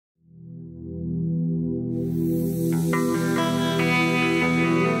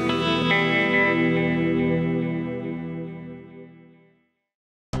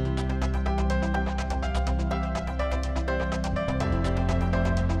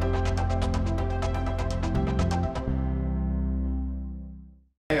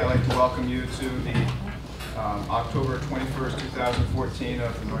like to welcome you to the October 21st, 2014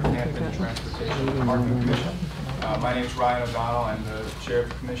 of the Northampton Transportation Department Commission. My name is Ryan O'Donnell. I'm the chair of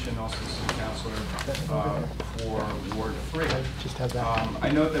the commission, also city councilor for Ward 3. I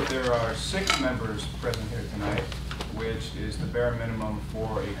note that there are 6 members present here tonight, which is the bare minimum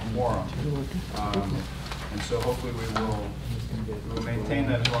for a quorum. And so hopefully we will maintain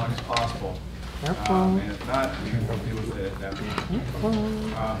that as long as possible. And if not, we will deal with it at that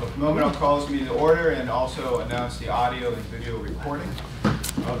point. But for the moment, I'll call this meeting to order and also announce the audio and video recording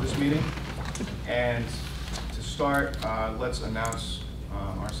of this meeting. And to start, let's announce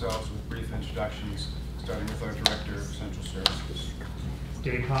ourselves with brief introductions, starting with our Director of Central Services.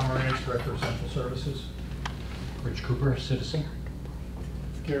 Dave Pomerantz, Director of Central Services. Rich Cooper, citizen.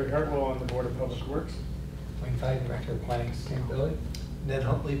 Gary Hartwell on the Board of Public Works. Wayne Feig, Director of Planning and Sustainability. Ned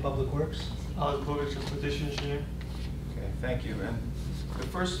Huntley, Public Works. Alan Povich, Transportation Engineer. Okay, thank you. And the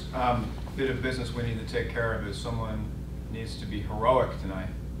first bit of business we need to take care of is someone needs to be heroic tonight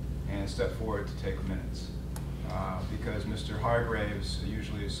and step forward to take minutes. Because Mr. Hargraves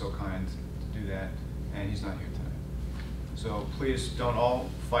usually is so kind to do that, and he's not here tonight. So please don't all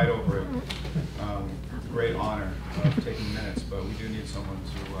fight over it. Great honor of taking minutes, but we do need someone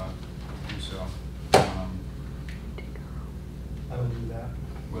to do so. I will do that.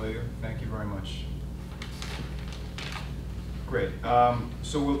 Will you? Thank you very much. Great.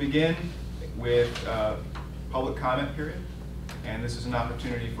 So we'll begin with public comment period. And this is an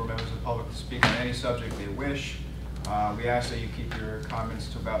opportunity for members of the public to speak on any subject they wish. We ask that you keep your comments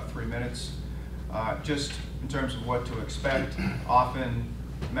to about 3 minutes. Just in terms of what to expect, often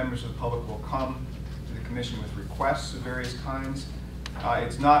members of the public will come to the commission with requests of various kinds.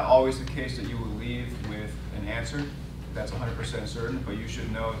 It's not always the case that you will leave with an answer. That's 100% certain, but you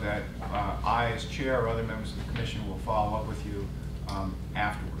should know that I, as chair, or other members of the commission will follow up with you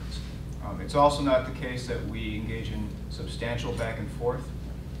afterwards. It's also not the case that we engage in substantial back and forth,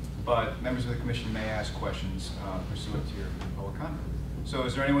 but members of the commission may ask questions pursuant to your public comment. So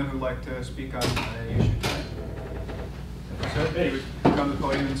is there anyone who would like to speak on any issue tonight? Sir, come to the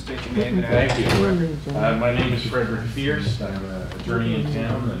podium and state your name and address. Thank you. My name is Frederick Fierce. I'm an attorney in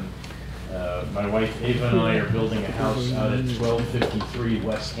town, and my wife Ava and I are building a house out at 1253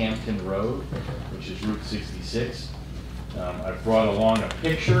 West Hampton Road, which is Route 66. I've brought along a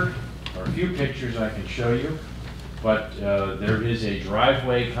picture, or a few pictures I can show you, but there is a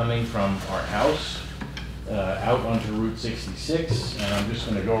driveway coming from our house out onto Route 66, and I'm just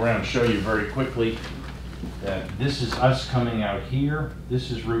going to go around and show you very quickly that this is us coming out here.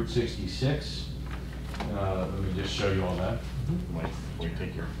 This is Route 66. Let me just show you all that. Wait,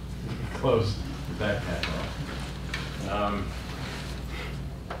 take your close the backpack off.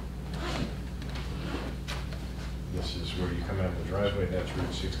 This is where you come out of the driveway. That's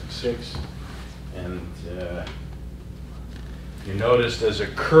Route 66, and you notice there's a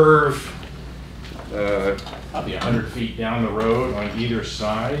curve probably 100 feet down the road on either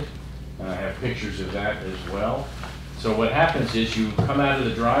side. I have pictures of that as well. So what happens is you come out of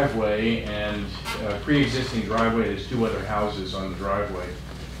the driveway, and pre-existing driveway, there's 2 other houses on the driveway.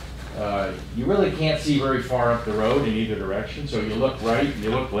 You really can't see very far up the road in either direction, so you look right, you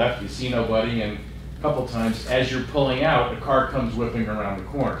look left, you see nobody, and a couple times as you're pulling out, a car comes whipping around the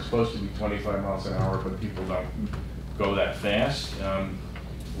corner. It's supposed to be 25 miles an hour, but people don't go that fast.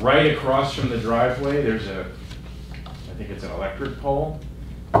 Right across from the driveway, there's I think it's an electric pole,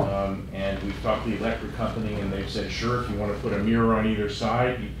 and we've talked to the electric company, and they've said, sure, if you want to put a mirror on either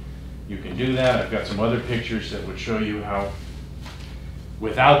side, you can do that. I've got some other pictures that would show you how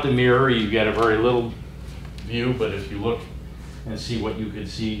without the mirror, you get a very little view, but if you look and see what you could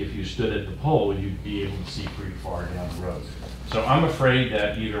see if you stood at the pole, you'd be able to see pretty far down the road. So I'm afraid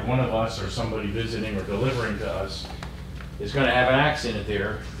that either one of us or somebody visiting or delivering to us is going to have an accident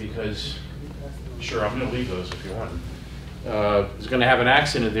there because, sure, I'm going to leave those if you want. Is going to have an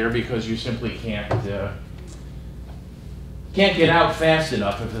accident there because you simply can't get out fast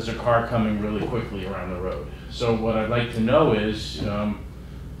enough if there's a car coming really quickly around the road. So what I'd like to know is,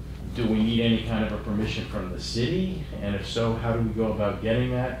 do we need any kind of a permission from the city? And if so, how do we go about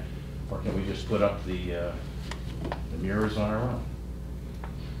getting that? Or can we just put up the mirrors on our own?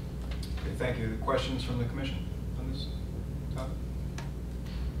 Okay, thank you. Questions from the commission on this topic?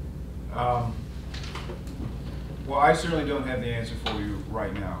 Well, I certainly don't have the answer for you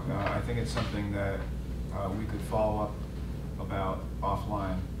right now. I think it's something that we could follow up about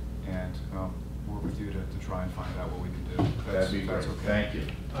offline, and work with you to try and find out what we can do. That'd be great. That's okay. Thank you.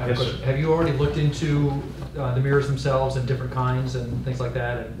 I have a Yes, question. sir. Have you already looked into the mirrors themselves and different kinds and things like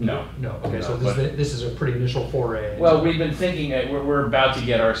that? And No. No, okay, so No, this is a pretty initial foray. Well, we've been thinking, we're about to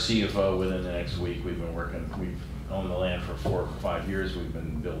get our CFO within the next week. We've been working, we've owned the land for 4 or 5 years. We've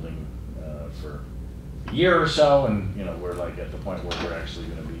been building for a year or so, and, you know, we're like at the point where we're actually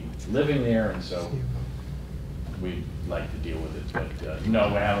gonna be living there, and so we'd like to deal with it. But, no,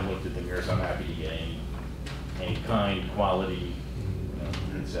 we haven't looked at the mirrors. I'm happy to get any kind, quality, you know,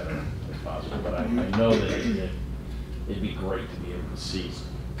 et cetera, if possible. But I know that it'd be great to be able to see.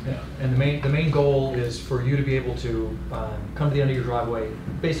 Yeah. And the main goal is for you to be able to come to the end of your driveway,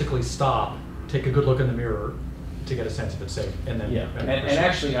 basically stop, take a good look in the mirror to get a sense if it's safe, and then. Yeah, and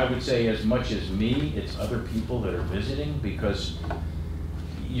actually, I would say as much as me, it's other people that are visiting, because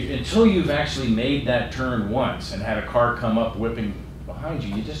until you've actually made that turn once and had a car come up whipping behind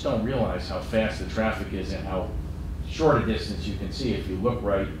you, you just don't realize how fast the traffic is and how short a distance you can see if you look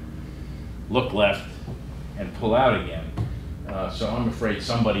right, look left, and pull out again. So I'm afraid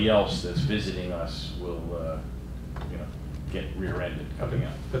somebody else that's visiting us will, you know, get rear-ended coming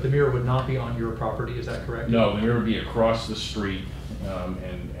out. But the mirror would not be on your property, is that correct? No, the mirror would be across the street,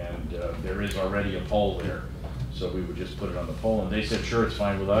 and there is already a pole there. So we would just put it on the pole, and they said, sure, it's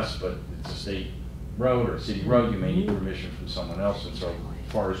fine with us, but it's a state road or a city road, you may need permission from someone else, and so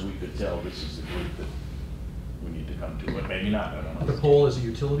as far as we could tell, this is the group that we need to come to, but maybe not, I don't know. The pole is a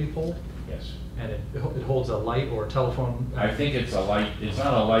utility pole, Yes. and it holds a light or a telephone? I think it's a light, it's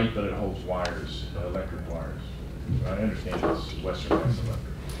not a light, but it holds wires, electric wires. I understand it's Western Mass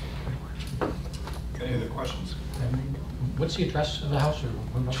Electric. Any other questions? What's the address of the house? Or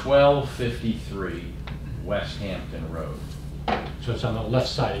 1253 West Hampton Road. so it's on the left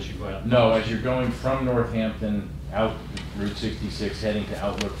side as you go out? No, as you're going from Northampton out Route 66 heading to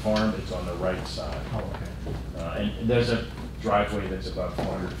Outlook Farm, it's on the right side. Oh, okay. And there's a driveway that's about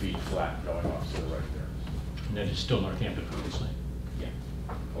 400 feet flat going off to the right there. And that is still Northampton, obviously. Yeah,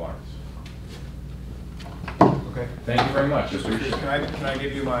 Florence. Okay. Thank you very much. Mr. Cruz, can I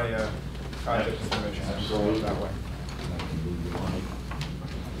give you my contact information? Absolutely. That way.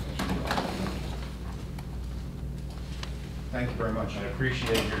 Thank you very much. I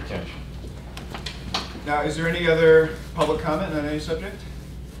appreciate your attention. Now, is there any other public comment on any subject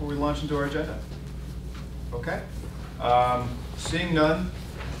before we launch into our agenda? Okay. Seeing none,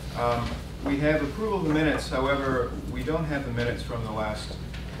 we have approval of the minutes. However, we don't have the minutes from the last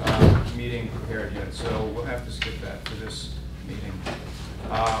meeting prepared yet, so we'll have to skip that for this meeting.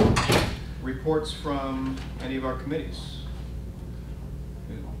 Reports from any of our committees?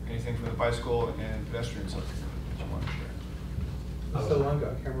 Anything from the bicycle and pedestrian subcommittee that you want to share? So long ago,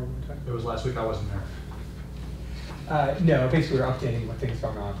 I can't remember what time. It was last week, I wasn't there. No, basically we're updating what things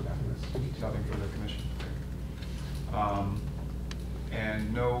going on for that in this week. Nothing for the commission.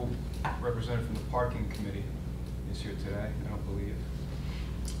 And no representative from the parking committee is here today, I don't believe.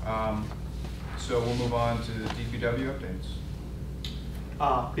 So we'll move on to the DPW updates.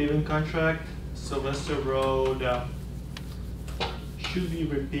 Paving contract, Sylvester Road should be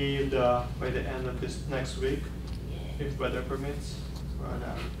repaved by the end of this next week, if weather permits. But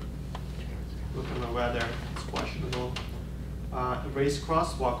looking at the weather, it's questionable. Race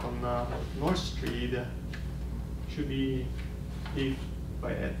crosswalk on North Street should be paved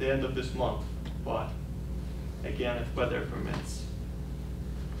by at the end of this month, but again, if weather permits.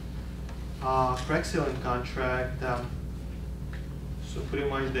 Crack sealing contract, so pretty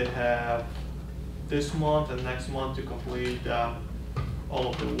much they have this month and next month to complete all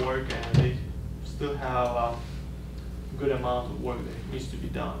of the work, and they still have a good amount of work that needs to be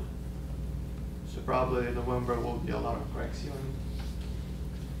done. So probably November will be a lot of crack sealing.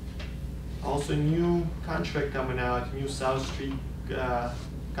 Also, new contract coming out, new South Street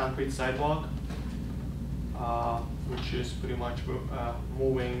concrete sidewalk, which is pretty much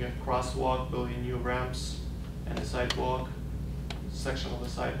moving a crosswalk, building new ramps and a sidewalk, section of the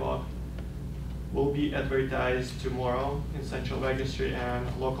sidewalk. Will be advertised tomorrow in Central Registry and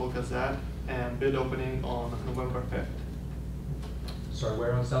Local Gazette, and bid opening on November 5th. Sorry,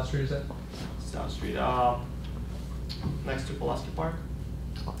 where on South Street is that? South Street, next to Pulaski Park.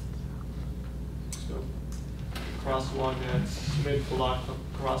 So, crosswalk that's mid-block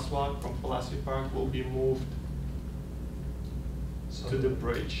crosswalk from Pulaski Park will be moved to the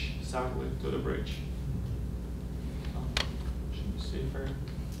bridge, southerly to the bridge. Should be safer.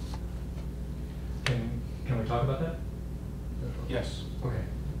 Can we talk about that? Yes, Okay.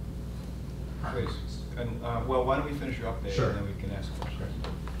 please. And, well, why don't we finish your update Sure. and then we can ask questions.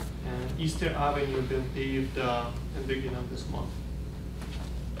 And Easter Avenue been paved in the beginning of this month.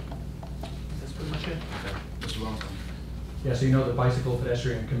 That's position. Okay. Mr. Wellington? Yeah, so you know the Bicycle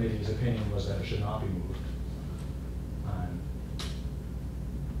Pedestrian Committee's opinion was that it should not be moved.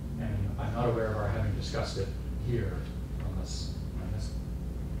 And I'm not aware of our having discussed it here unless but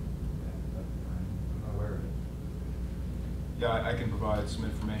I'm not aware of it. Yeah, I can provide some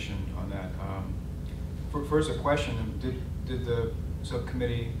information on that. First, a question, did the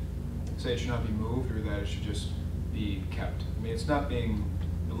subcommittee say it should not be moved, or that it should just be kept? I mean, it's not being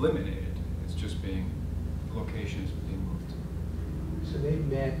eliminated, it's just being, the location is being moved. So they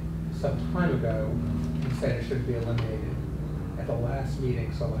met some time ago and said it should be eliminated. At the last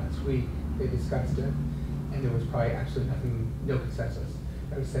meeting, so last week, they discussed it, and there was probably absolutely nothing, no consensus.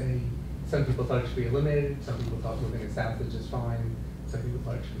 I would say some people thought it should be eliminated, some people thought moving it south is just fine, some people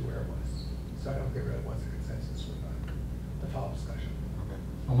thought it should be where it was. So I don't think there really was a consensus with the follow-up discussion. Okay.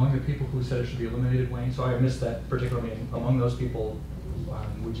 Among the people who said it should be eliminated, Wayne, so I missed that particular meeting, among those people,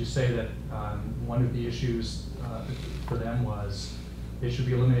 would you say that one of the issues for them was it should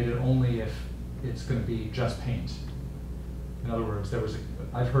be eliminated only if it's going to be just paint? In other words,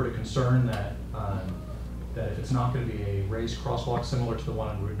 I've heard a concern that that if it's not going to be a raised crosswalk similar to the one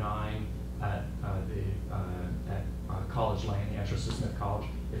on Route 9 at College Lane, the entrance to Smith College,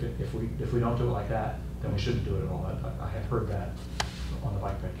 if we don't do it like that, then we shouldn't do it at all. I have heard that on the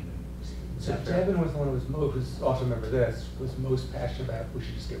bike ped committee. Is So that fair? Devin was the one who's also remember this, was most passionate about we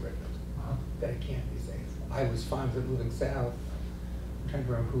should just get rid of it, that it can't be safe. I was fine with it moving south. I'm trying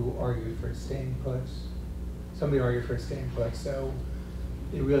to remember who argued for it staying put. Somebody argued for it staying put, so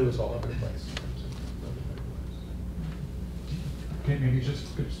it really was all over the place in terms of what it was. Can maybe just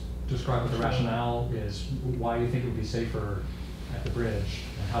describe what the rationale is, why you think it would be safer at the bridge,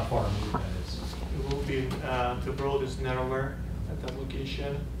 and how far removed that is? It will be, the road is narrower at that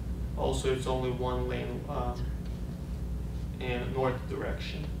location. Also, it's only one lane in north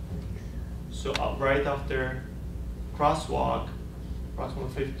direction. So right after crosswalk,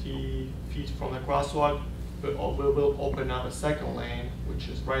 approximately 50 feet from the crosswalk, we will open up a second lane, which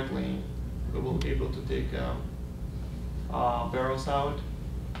is right lane. We will be able to take barrels out,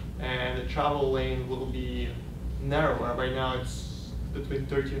 and the travel lane will be narrower. Right now it's between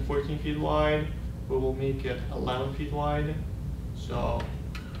 13 and 14 feet wide. We will make it 11 feet wide, so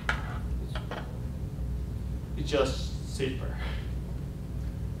it's just safer.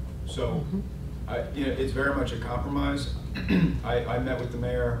 So, it's very much a compromise. I met with the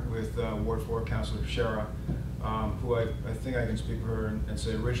mayor, with Ward 4 Councilor Shara, who I think I can speak for her and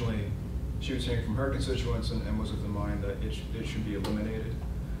say originally she was hearing from her constituents and was of the mind that it should be eliminated.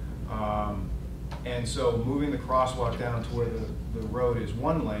 And so moving the crosswalk down to where the road is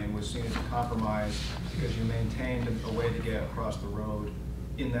one lane was seen as a compromise because you maintained a way to get across the road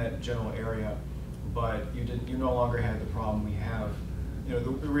in that general area, but you no longer had the problem we have. The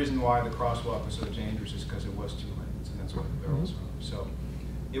reason why the crosswalk was so dangerous is because it was 2 lanes, and that's why the barrels were. So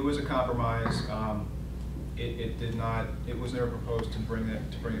it was a compromise. It was never proposed to bring it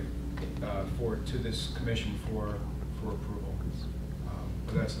forward to this commission for approval.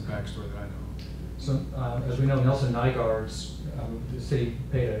 But that's the backstory that I know. So, as we know, Nelson Nygaard's, the city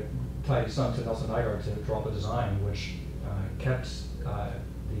paid a tidy sum to Nelson Nygaard to draw up a design which kept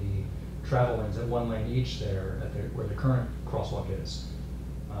the travel lanes at 1 lane each there at where the current crosswalk is.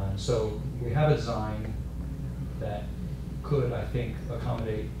 So we have a design that could, I think,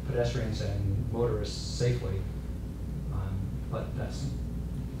 accommodate pedestrians and motorists safely, but that's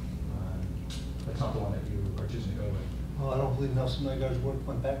not the one that you are choosing to go with. Well, I don't believe Nelson Nygaard's work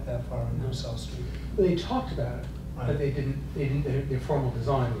went back that far on New South Street. Well, they talked about it, but Right. they didn't, their formal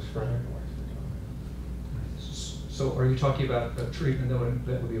design was further north. So are you talking about a treatment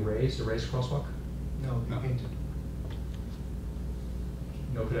that would be raised, a raised crosswalk? No, No. you painted.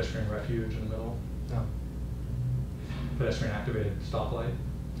 No pedestrian refuge in the middle? No, Pedestrian activated stoplight?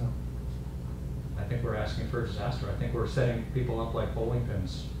 no. I think we're asking for a disaster. I think we're setting people up like bowling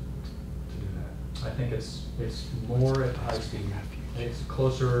pins to do that. I think it's more at high speed. It's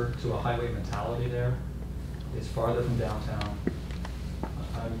closer to a highway mentality there. It's farther from downtown.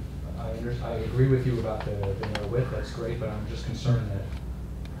 I agree with you about the narrow width, that's great, but I'm just concerned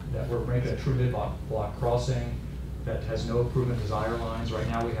that we're making a true mid-block crossing that has no improvement desire lines. Right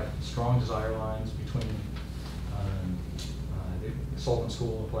now we have strong desire lines between the Sullivan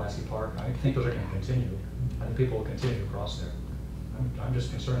School and Pulaski Park. I think those are going to continue. I think people will continue to cross there. I'm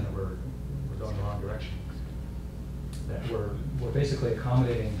just concerned that we're going the wrong direction. That we're basically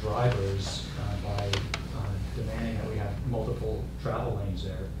accommodating drivers by demanding that we have multiple travel lanes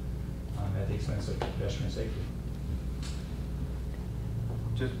there at the expense of pedestrian safety.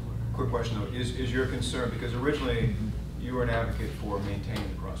 Just a quick question though, is your concern, because originally you were an advocate for maintaining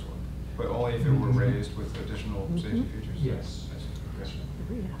the crosswalk, But only if it were raised with additional safety features? Yes. I see.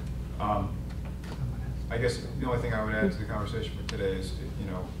 Okay. I guess the only thing I would add to the conversation for today is,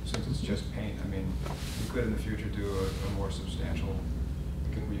 since it's just paint, I mean, we could in the future do a more substantial,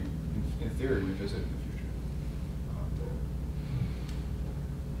 in theory, revisit in the future.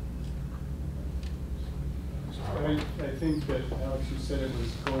 I think that, Alex, you said it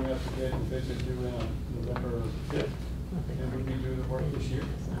was going out to bid and bids are due in November 5th. And would we do the work this year?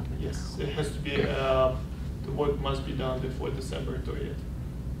 Yes, it has to be, the work must be done before December 30th.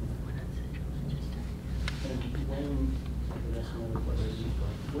 And when, that's another question.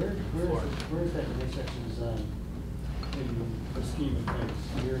 Where is that intersection design in the scheme of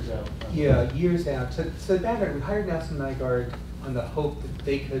things, years out? Yeah, years out. So back, we hired Nelson Nygaard on the hope that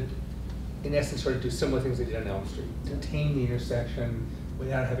they could, in essence, sort of do similar things they did on Elm Street, to tame the intersection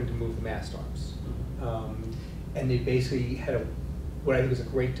without having to move the mast arms. And they basically had what I think is a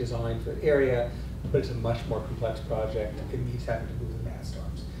great design for the area, but it's a much more complex project. It means having to move the mast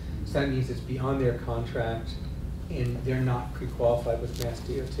arms. So that means it's beyond their contract, and they're not pre-qualified with Mass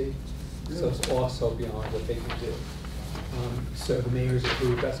DOT. So it's also beyond what they can do. So the mayor's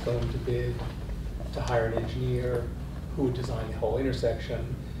approved us going to bid to hire an engineer who would design the whole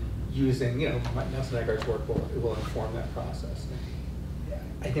intersection using, Nelson Nygaard's work will inform that process.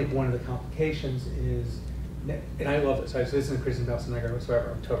 I think one of the complications is, and I love this, so this isn't criticism of Nelson Nygaard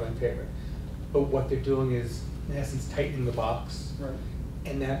whatsoever, I'm totally in favor. But what they're doing is, in essence, tightening the box. Right.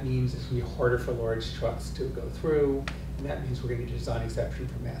 And that means it's going to be harder for large trucks to go through, and that means we're going to get a design exception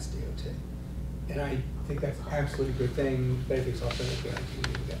from Mass DOT. And I think that's absolutely a good thing, but I think it's also a guarantee we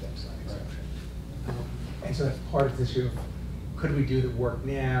can get that design exception. And so that's part of this issue of, could we do the work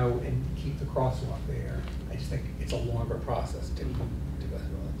now and keep the crosswalk there? I just think it's a longer process to go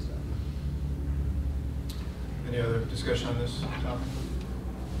through all that stuff. Any other discussion on this topic?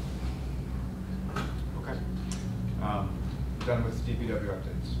 Okay. Done with DPW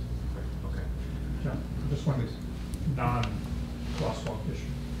updates. Okay. Yeah, just one non-crosswalk issue.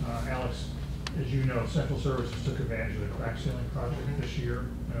 Alex, as you know, Central Services took advantage of the crack sealing project this year.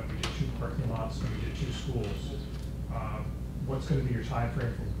 We did 2 parking lots and we did 2 schools. What's going to be your time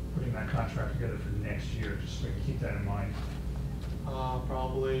frame for putting that contract together for next year? Just so we can keep that in mind.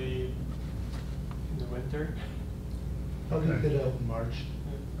 Probably in the winter. Probably Okay. bid out in March.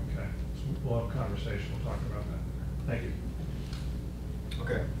 Okay, so we'll have a conversation. We'll talk about that. Thank you.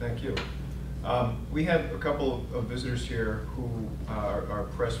 Okay, thank you. We have a couple of visitors here who are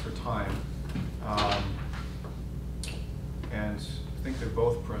pressed for time. And I think they're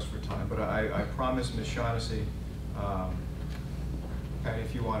both pressed for time, but I promised Ms. Shaughnessy, Patty,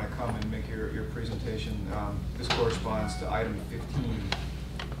 if you want to come and make your presentation, this corresponds to item 15.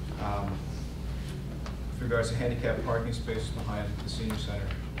 With regards to handicapped parking spaces behind the senior center.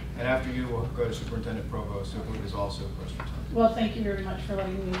 And after you, we'll go to Superintendent Provost, who is also pressed for time. Well, thank you very much for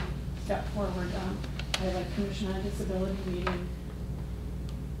letting me step forward. I have a Commission on Disability meeting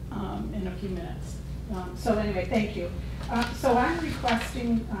in a few minutes. So anyway, thank you. So I'm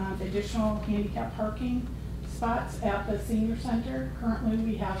requesting additional handicap parking spots at the senior center. Currently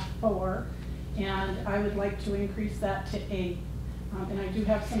we have 4, and I would like to increase that to 8. And I do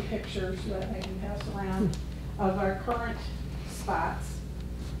have some pictures that I can pass around of our current spots.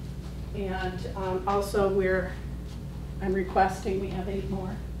 And also I'm requesting we have 8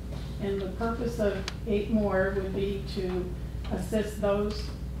 more. And the purpose of 8 more would be to assist those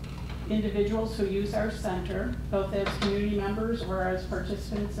individuals who use our center, both as community members or as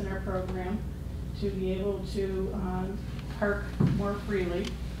participants in our program, to be able to park more freely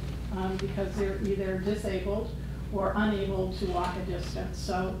because they're either disabled or unable to walk a distance.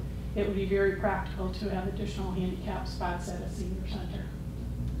 So it would be very practical to have additional handicap spots at a senior center.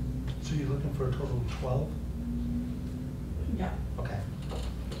 So you're looking for a total of 12? Yeah. Okay.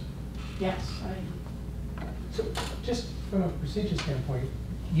 Yes. So just from a procedure standpoint,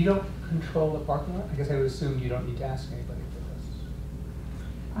 you don't control the parking lot? I guess I would assume you don't need to ask anybody for this.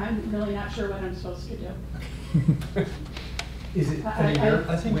 I'm really not sure what I'm supposed to do. Is it?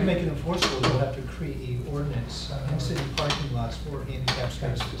 I think to make it enforceable, you'll have to create an ordinance in city parking lots for handicap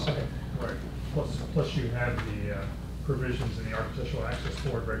spaces. Okay. Right. Plus you have the provisions in the Architectural Access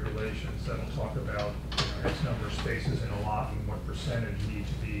Board regulations that'll talk about X number of spaces in a lot and what percentage need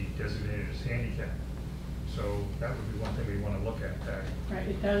to be designated as handicap. So that would be one thing we want to look at, Patty. Right,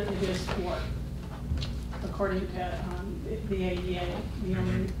 it is 4. According to the ADA,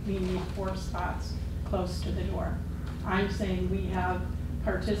 we need 4 spots close to the door. I'm saying we have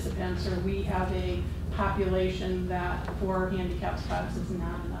participants, or we have a population that 4 handicap spots is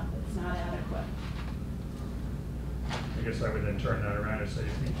not enough, it's not adequate. I guess I would then turn that around and say,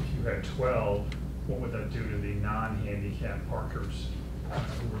 if you had 12, what would that do to the non-handicap parkers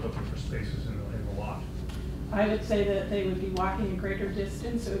who were looking for spaces in the lot? I would say that they would be walking a greater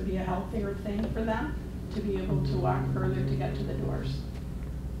distance. It would be a healthier thing for them to be able to walk further to get to the doors.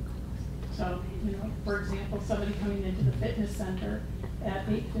 So, you know, for example, somebody coming into the fitness center at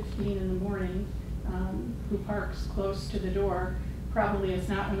 8:15 in the morning, who parks close to the door, probably is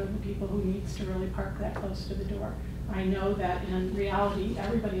not one of the people who needs to really park that close to the door. I know that in reality,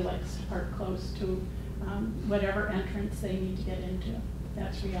 everybody likes to park close to whatever entrance they need to get into.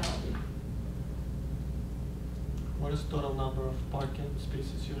 That's reality. What is the total number of parking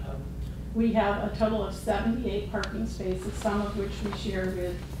spaces you have? We have a total of 78 parking spaces, some of which we share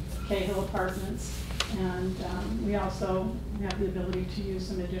with Cahill Apartments. And we also have the ability to use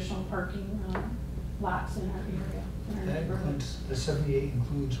some additional parking lots in our area. In our That neighborhood. includes, the 78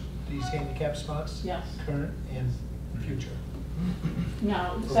 includes these handicap spots? Yes. Current and future?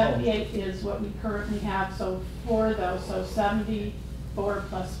 No, 78 is what we currently have, so for those, so 74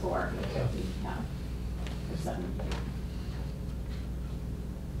 plus 4 is what we have for 78.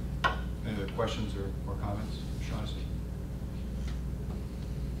 Any other questions or comments, Shaughnessy?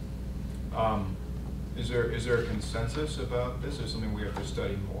 Is there a consensus about this, or something we have to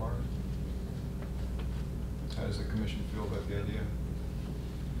study more? How does the commission feel about the idea?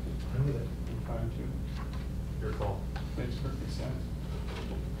 I'm with it. I'm fine too. Your call. Makes perfect sense.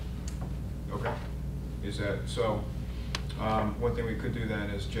 Okay. Is that, so, one thing we could do then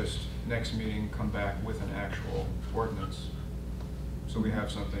is just next meeting, come back with an actual ordinance. So we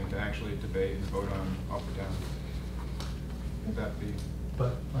have something to actually debate and vote on up or down. Would that be?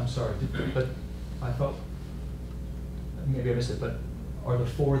 But, I'm sorry, but I thought, maybe I missed it, but are the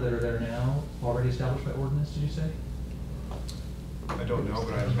 4 that are there now already established by ordinance, did you say? I don't know,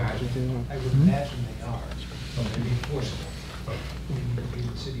 but I imagine. I would imagine they are, so they'd be enforceable. In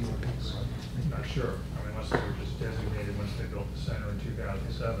the city ordinance. I'm not sure. I mean, unless they were just designated once they built the center in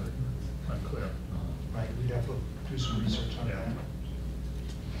 2007. Unclear. Right, we'd have to do some research on Yeah.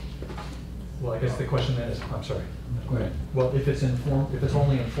 that. Well, I guess the question then is, I'm sorry. Go ahead. Well, if it's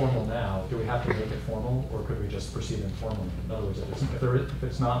only informal now, do we have to make it formal, or could we just proceed informally? In other words, if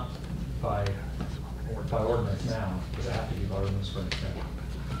it's not by ordinance now, does it have to be by ordinance for next year?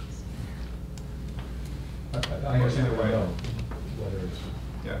 I understand Either way. whether it's.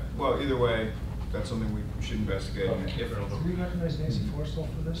 Yeah, well, either way, that's something we should investigate. And Okay. if, Do we recognize Nancy Forrestal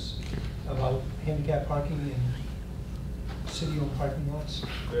for this, about handicap parking in city-owned parking lots?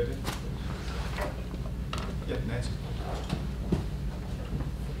 Good idea. Yeah, Nancy.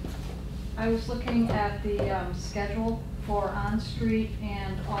 I was looking at the schedule for on-street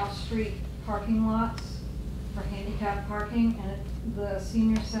and off-street parking lots for handicap parking, and the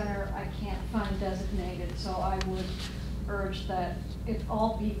senior center I can't find designated, so I would urge that it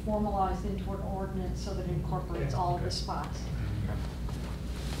all be formalized into an ordinance so that it incorporates all of the spots.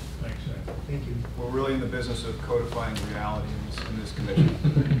 Thanks, Ed. Thank you. We're really in the business of codifying reality in this commission.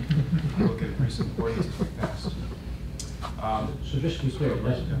 Look at recent ordinances we passed. So just to be clear,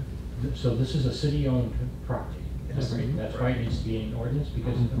 so this is a city-owned property? Yes. Right? That's why it needs to be in ordinance,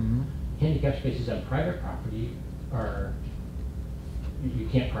 because handicap spaces on private property are, you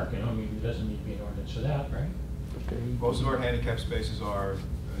can't park in them, I mean, it doesn't need to be an ordinance for that, right? Most of our handicap spaces are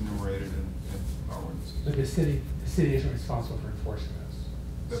enumerated in our ordinances. But the city isn't responsible for enforcing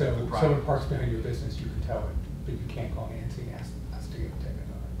The- those. So the if private- someone parks behind your business, you can tow it, but you can't call Nancy and ask us to give a ticket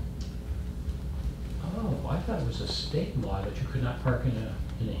on it. Oh, I thought it was a state law that you could not park in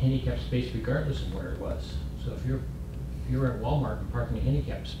a handicap space regardless of where it was. So if you're at Walmart and parking a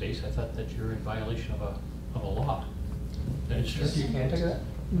handicap space, I thought that you're in violation of a law. That is true. So you can't take that?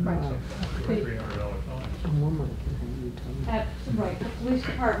 Right. $300 fine. Right, the police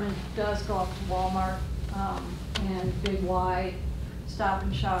department does go up to Walmart and Big Y, Stop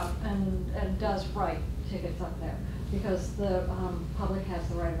and Shop, and does write tickets up there, because the public has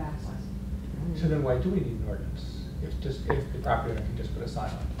the right of access. So then why do we need an ordinance? If the property owner can just put a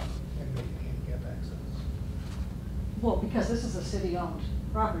sign on and make it handicap access? Well, because this is a city-owned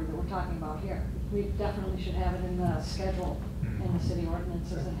property that we're talking about here. We definitely should have it in the schedule in the city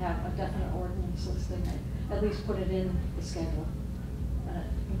ordinances and have a definite ordinance listing it. At least put it in the schedule and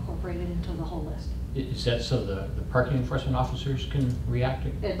incorporate it into the whole list. Is that so the parking enforcement officers can react,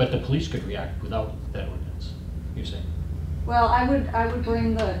 but the police could react without that ordinance, you're saying? Well, I would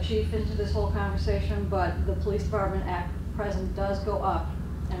bring the chief into this whole conversation, but the police department at present does go up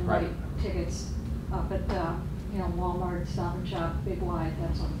and Right. write tickets up at, Walmart, Stop and Shop, Big Y,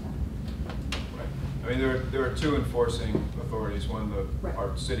 that sort of thing. I mean, there are two enforcing authorities, one Right.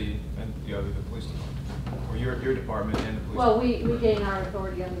 our city and the other the police department, or your department and the police. Well, department. we gain our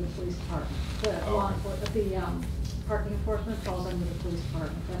authority under the police department. The Oh, law okay. enforcement, the parking enforcement falls under the police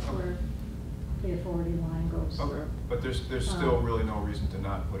department. That's Okay. where the authority line goes. Okay, but there's still really no reason to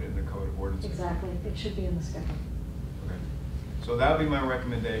not put it in the code of ordinances. Exactly, it should be in the schedule. Okay, so that would be my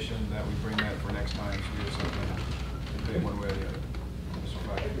recommendation, that we bring that for next time, so we have something to debate one way or the other. Mr.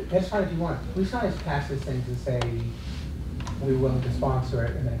 Flaherty. That's fine if you want. Police always pass this thing to say, we're willing to sponsor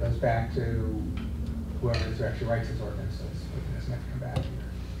it, and then it goes back to whoever it is who actually writes his ordinances. It doesn't have to come back here.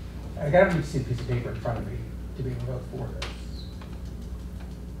 I don't need to see a piece of paper in front of me to be able to vote for this.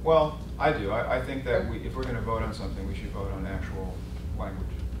 Well, I do. I think that if we're gonna vote on something, we should vote on actual language.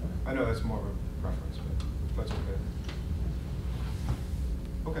 I know that's more of a preference, but that's okay.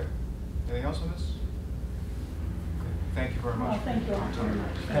 Okay. Anything else on this? Okay. Thank you very much. Well, thank you all.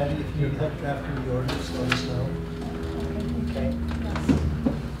 Patty, if you need help drafting the ordinance, let us know. Okay.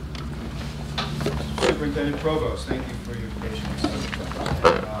 Superintendent Provost, thank you for your patience.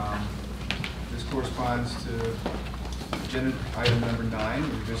 This corresponds to agenda item number 9,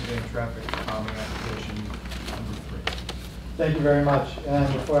 revisiting traffic calming application number 3. Thank you very much.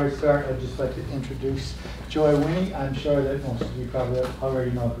 And before I start, I'd just like to introduce Joy Winnie. I'm sure that most of you probably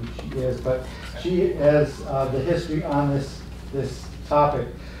already know who she is, but she has the history on this topic,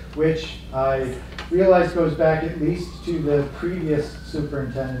 which I realize goes back at least to the previous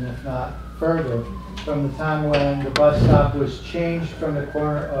superintendent, if not further, from the time when the bus stop was changed from the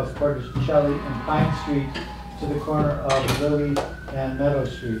corner of Cordicelli and Pine Street to the corner of Lily and Meadow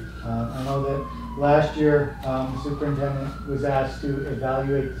Street. I know that last year the superintendent was asked to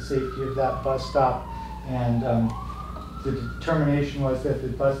evaluate the safety of that bus stop, and the determination was that the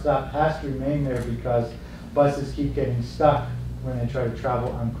bus stop has to remain there because buses keep getting stuck when they try to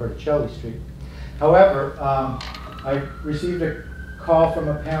travel on Cordicelli Street. However, I received a call from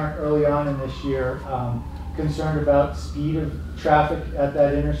a parent early on in this year concerned about speed of traffic at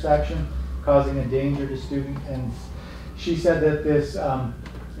that intersection, causing a danger to students, and she said that this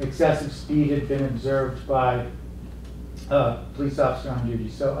excessive speed had been observed by a police officer on duty.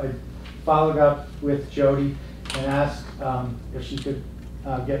 So I followed up with Jody and asked if she could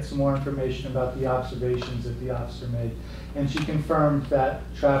get some more information about the observations that the officer made. And she confirmed that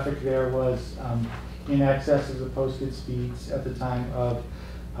traffic there was in excess of the posted speeds at the time of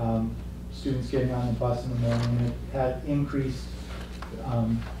students getting on the bus in the morning. And it had increased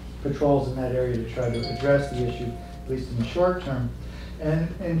patrols in that area to try to address the issue, at least in the short term. And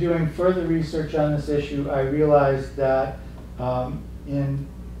in doing further research on this issue, I realized that in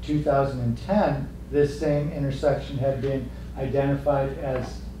 2010, this same intersection had been identified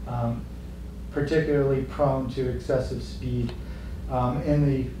as particularly prone to excessive speed.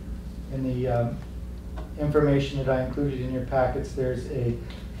 In the information that I included in your packets, there's a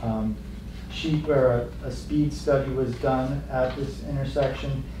sheet where a speed study was done at this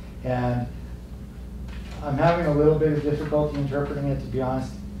intersection, and I'm having a little bit of difficulty interpreting it, to be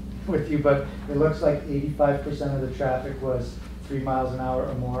honest with you, but it looks like 85% of the traffic was 3 miles an hour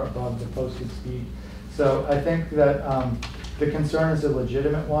or more above the posted speed. So I think that the concern is a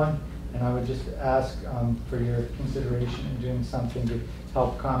legitimate one, and I would just ask for your consideration in doing something to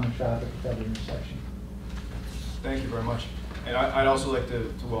help calm the traffic at that intersection. Thank you very much. And I'd also like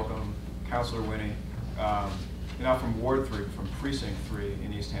to welcome Councilor Winnie, not from Ward 3, but from Precinct 3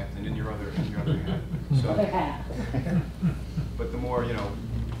 in East Hampton, in your other hand. So, but the more,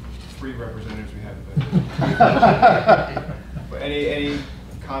 3 representatives we have, the better. But any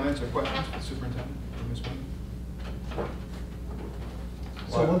comments or questions for the superintendent or Ms. Winnie?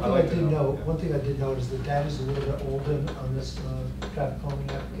 So Well, one thing I'd like I to did know, note, yeah. one thing I did note is the data is a little bit old on this traffic calming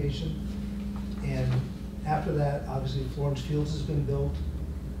application. And after that, obviously Florence Fields has been built,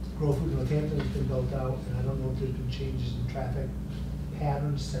 Grovewood, Northampton has been built out, and I don't know if there's been changes in traffic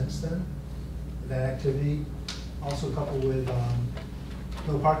patterns since then. That activity, also coupled with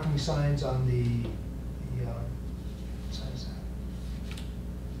no parking signs on the what side is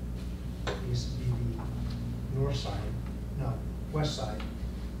that? It used to be the north side, no, west side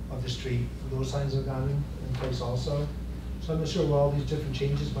of the street. Those signs have gone in place also. So I'm not sure where all these different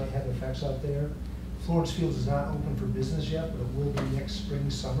changes might have effects out there. Florence Fields is not open for business yet, but it will be next spring,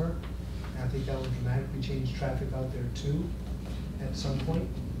 summer. And I think that will dramatically change traffic out there too, at some point,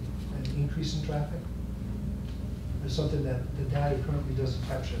 an increase in traffic. There's something that the data currently doesn't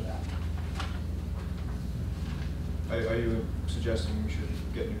capture that. Are you suggesting we should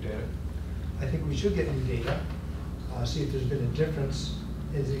get new data? I think we should get new data, see if there's been a difference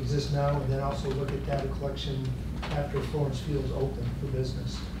as it exists now, and then also look at data collection after Florence Fields open for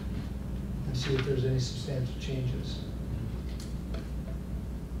business. and see if there's any substantial changes.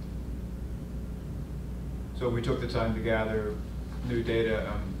 So we took the time to gather new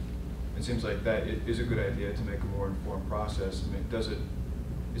data. It seems like that is a good idea to make a more informed process. I mean,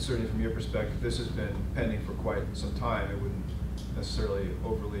 it's certainly from your perspective, this has been pending for quite some time. It wouldn't necessarily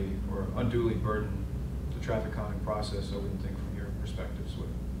overly or unduly burden the traffic calming process, I wouldn't think from your perspectives would.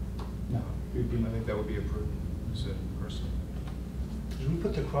 No, I think that would be a prudent decision personally. As we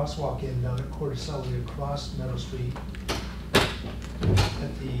put the crosswalk in down at Corticelli across Meadow Street,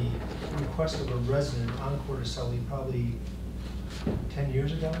 at the request of a resident on Corticelli probably 10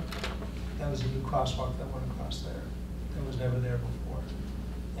 years ago, that was a new crosswalk that went across there. That was never there before.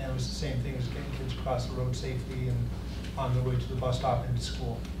 And it was the same thing as getting kids across the road safely and on their way to the bus stop and to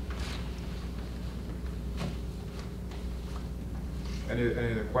school. Any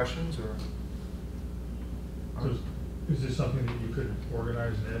other questions or? So is this something that you could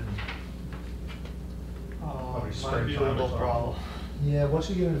organize, Ned? Probably Might be a springtime or little something. problem. Yeah, once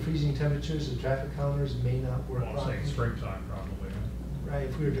we get into freezing temperatures, the traffic counters may not work Well, I'm saying properly. springtime probably, huh? Right,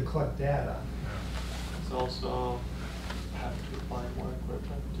 if we were to collect data. Yeah. It's also have to buy more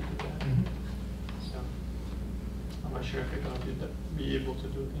equipment to do that. Mhm. So I'm not sure if we're gonna be able to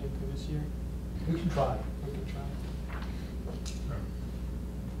do anything this year. We can try. We can try.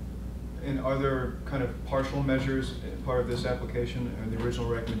 And are there kind of partial measures part of this application and the original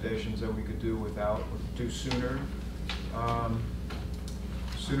recommendations that we could do without, or do sooner?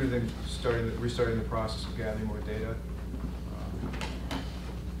 Sooner than restarting the process of gathering more data?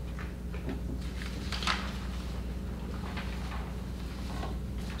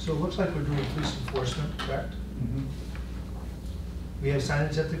 So it looks like we're doing police enforcement, correct? Mhm. We have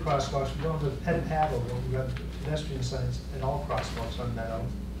signage at the crosswalks. We don't have the ped paddle, but we have pedestrian signs at all crosswalks on Meadow.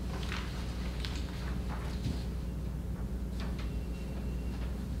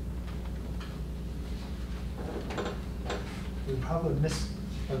 We probably missed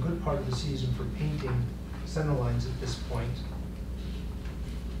a good part of the season for painting center lines at this point.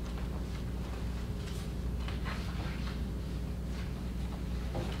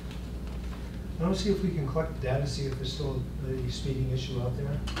 I want to see if we can collect the data, see if there's still a speeding issue out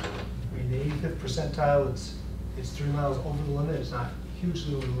there. I mean, the 85th percentile, it's 3 miles over the limit. It's not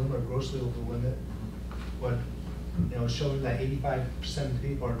hugely over the limit or grossly over the limit. But, you know, showing that 85% of the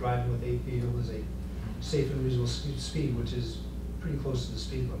people are driving with 8 vehicles is a safe and reasonable speed, which is pretty close to the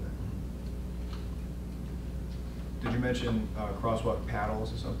speed limit. Did you mention crosswalk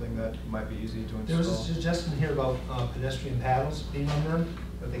paddles or something that might be easy to install? There was a suggestion here about pedestrian paddles being on them,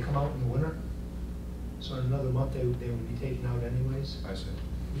 but they come out in the winter. So in another month, they would be taken out anyways. I see.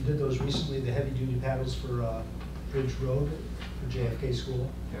 We did those recently, the heavy-duty paddles for Bridge Road for JFK School.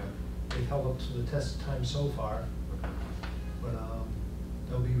 Yeah. They've held up to the test of time so far, but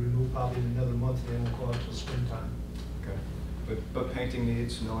they'll be removed probably in another month, and they won't go out until springtime. Okay. But painting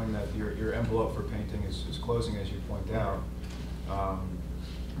needs, knowing that your envelope for painting is closing, as you point out,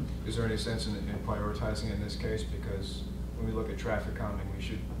 is there any sense in prioritizing in this case? Because when we look at traffic calming, we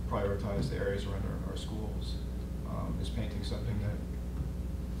should prioritize the areas around our schools. Is painting something that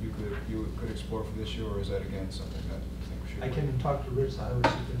you could explore for this year, or is that again something that you think we should? I can talk to Rich, the highway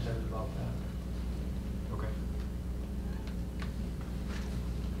superintendent, about that. Okay.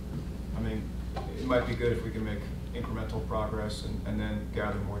 I mean, it might be good if we can make incremental progress and then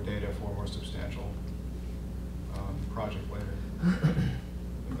gather more data for a more substantial project later.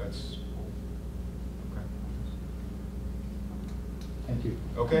 If that's okay. Thank you.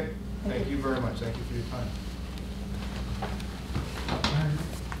 Okay. Thank you very much. Thank you for your time.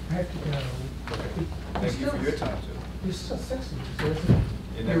 I have to go. Thank you for your time too. There's still 6 of you, so isn't it?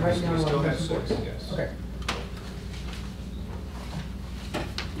 And You're then right we now still on have this 6, report? yes. Okay.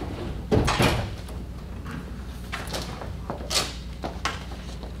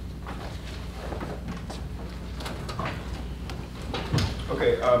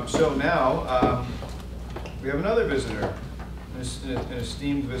 Okay, so now we have another visitor, an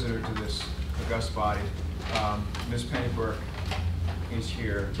esteemed visitor to this august body. Ms. Penny Burke is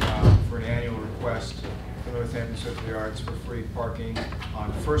here for an annual request from Northampton Center for the Arts for free parking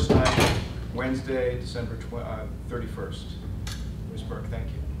on first night, Wednesday, December 31st. Ms. Burke, thank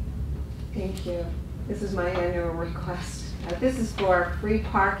you. Thank you. This is my annual request. This is for free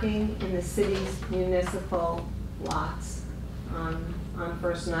parking in the city's municipal lots on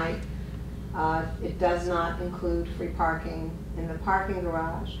first night. It does not include free parking in the parking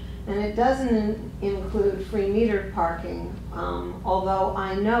garage. And it doesn't include free metered parking, although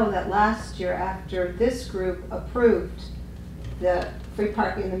I know that last year after this group approved the free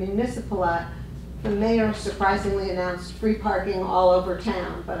parking in the municipal lot, The mayor surprisingly announced free parking all over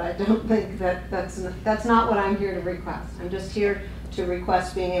town, but I don't think that's not what I'm here to request. I'm just here to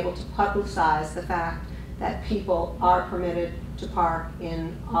request being able to publicize the fact that people are permitted to park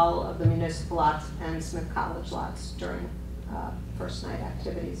in all of the municipal lots and Smith College lots during first night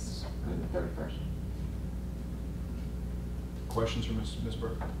activities on the 31st. Questions from Ms.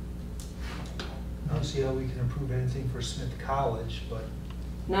 Burke? I don't see how we can approve anything for Smith College, but.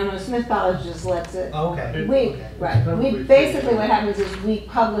 No, Smith College just lets it. Okay. We basically what happens is we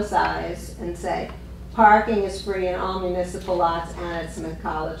publicize and say parking is free in all municipal lots and at Smith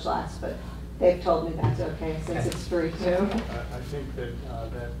College lots, but they've told me that's okay since it's free too. I think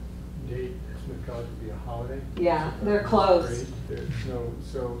that that date at Smith College would be a holiday. Yeah, they're closed.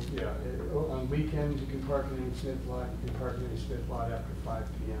 So yeah, on weekends you can park in any Smith lot. You can park in any Smith lot after 5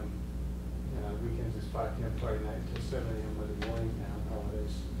 p.m. And on weekends it's 5 p.m. party night until 7 a.m. with the morning now.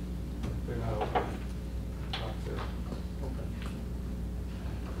 Holidays, they're not open. They're open.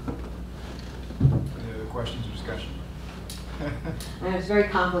 Any other questions or discussion? And it's very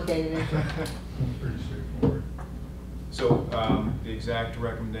complicated. Pretty straightforward. So the exact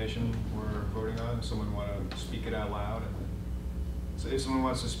recommendation we're voting on, does someone want to speak it out loud? So if someone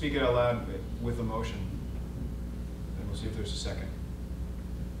wants to speak it out loud with a motion, then we'll see if there's a second.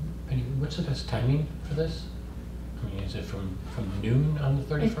 Penny, what's the best timing for this? I mean, is it from noon on the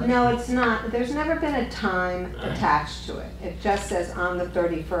 31st? No, it's not. There's never been a time attached to it. It just says on the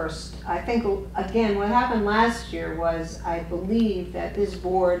 31st. I think, again, what happened last year was, I believe that this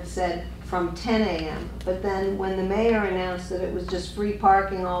board said from 10 a.m. But then when the mayor announced that it was just free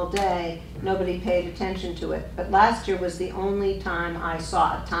parking all day, nobody paid attention to it. But last year was the only time I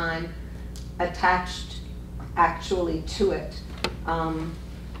saw a time attached actually to it.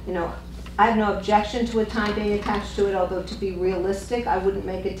 You know, I have no objection to a time being attached to it, although to be realistic, I wouldn't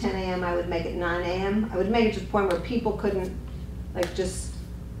make it 10 a.m., I would make it 9 a.m. I would make it to the point where people couldn't, like just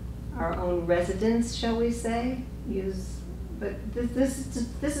our own residents, shall we say, use, but this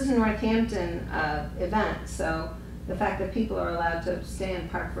is a Northampton event, so the fact that people are allowed to stay and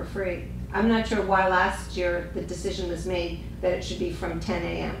park for free. I'm not sure why last year the decision was made that it should be from 10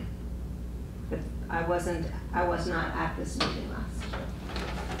 a.m. But I was not at this meeting last year.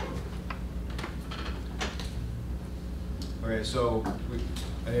 Okay, so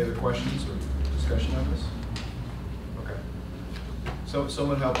any other questions or discussion on this? Okay. So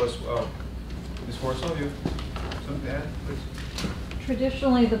someone help us. Ms. Forrestal, you have something to add, please?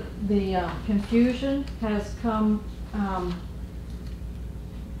 Traditionally, the confusion has come,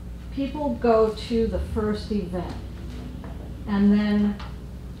 people go to the first event. And then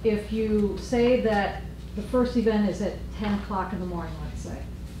if you say that the first event is at 10 o'clock in the morning, let's say,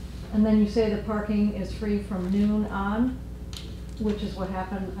 and then you say the parking is free from noon on, which is what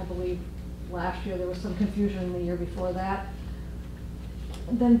happened, I believe, last year. There was some confusion the year before that.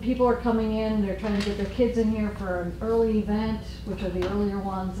 Then people are coming in, they're trying to get their kids in here for an early event, which are the earlier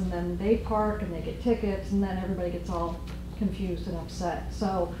ones, and then they park and they get tickets, and then everybody gets all confused and upset.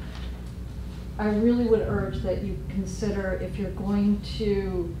 So I really would urge that you consider, if you're going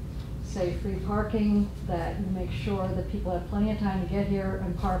to say free parking, that you make sure that people have plenty of time to get here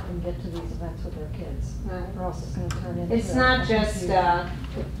and park and get to these events with their kids. Right. Or else it's going to turn into. It's not just,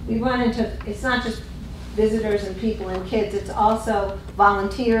 it's not just visitors and people and kids, it's also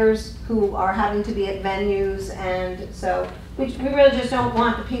volunteers who are having to be at venues, and so we really just don't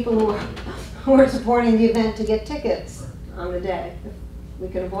want the people who are supporting the event to get tickets on the day. If we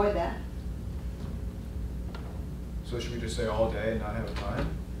can avoid that. So should we just say all day and not have a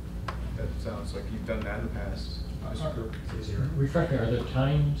time? That sounds like you've done that in the past. Mr. Cooper? It's easier. Refresh me, are there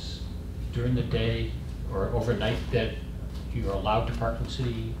times during the day or overnight that you're allowed to park in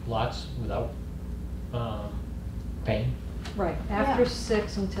city lots without paying? Right, after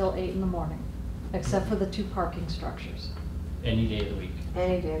 6 until 8 in the morning, except for the 2 parking structures, Any day of the week?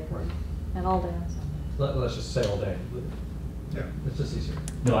 Any day of the week. and all day on Sunday. Let's just say all day. Yeah. It's just easier.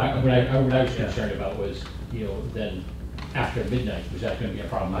 No, what I was concerned about was, you know, then after midnight, was that going to be a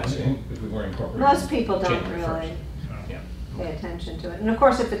problem? I see. If we weren't incorporating. Most people don't January 1st. really Yeah. pay attention to it. And of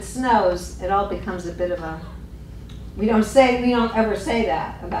course, if it snows, it all becomes a bit of a, we don't ever say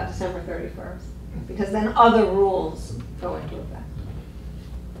that about December 31st, because then other rules go into effect.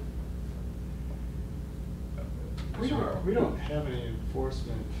 We don't have any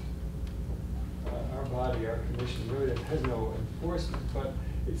enforcement. Our body, our commission really has no enforcement, but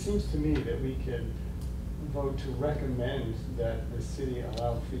it seems to me that we can vote to recommend that the city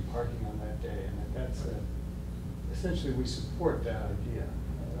allow free parking on that day, and that's essentially we support that idea.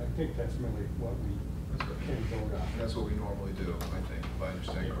 I think that's really what we can vote on. That's what we normally do, I think, if I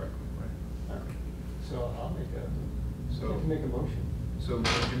understand correctly, right? So I'll So- make a motion. So would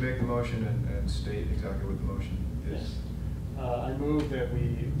you make the motion and state exactly what the motion is? Yes. I move that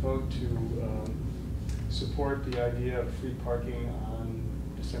we vote to support the idea of free parking on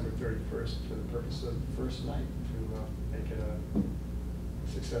December 31st for the purpose of the first night to make it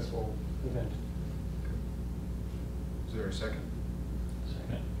a successful event. Is there a second?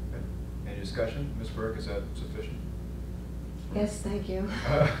 Second. Okay. Any discussion? Ms. Burke, is that sufficient? Yes, thank you.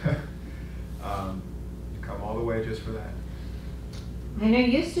 You come all the way just for that? I know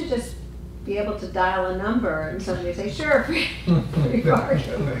you used to just be able to dial a number and somebody would say, sure, free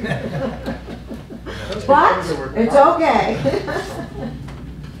parking. But it's okay.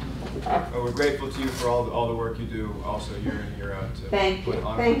 Well, we're grateful to you for all the work you do, also year in, year out. To Thank put you,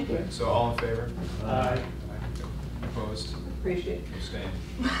 on thank the event. you. So all in favor? Aye. Opposed? Appreciate it. Abstained?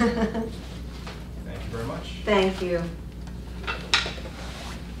 Thank you very much. Thank you.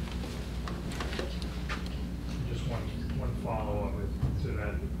 Just one follow-up to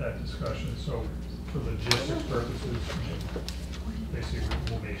that discussion. So for logistics purposes, basically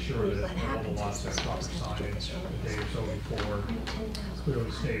we'll make sure that all the lots have proper signage a day or so before,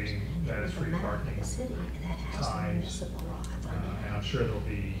 clearly stating that it's free parking times. And I'm sure there'll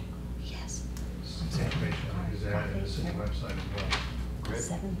be some information on the Gazette and the city website as well.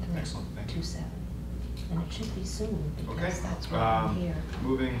 Great. Excellent. Thank you. And it should be soon, Okay. because that's why I'm here.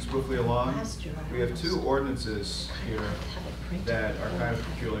 Moving swiftly along, Last year I we have was- two ordinances here have it printed that are kind of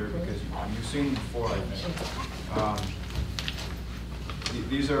peculiar because you've seen them before, I think.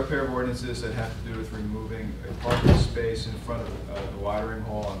 These are a pair of ordinances that have to do with removing a parking space in front of the watering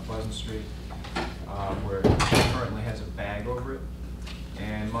hole on Pleasant Street, where it currently has a bag over it.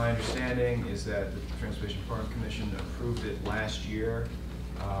 And my understanding is that the Transportation Parking Commission approved it last year,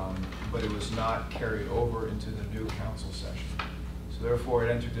 but it was not carried over into the new council session. So therefore, it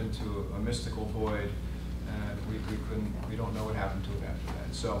entered into a mystical void, and we don't know what happened to it after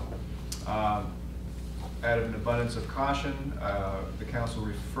that. So, out of an abundance of caution, the council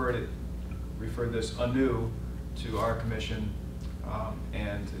referred this anew to our commission,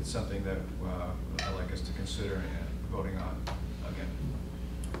 and it's something that I'd like us to consider voting on again.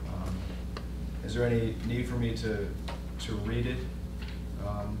 Is there any need for me to read it?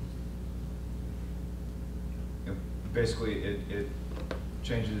 Basically, it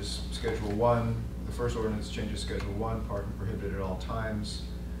changes Schedule 1. The first ordinance changes Schedule 1, parking prohibited at all times.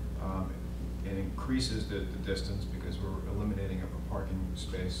 It increases the distance because we're eliminating a parking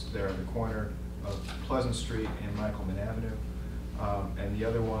space there at the corner of Pleasant Street and Michaelman Avenue. And the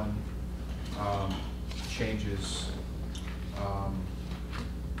other one changes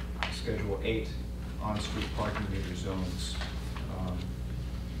Schedule 8 on-street parking meter zones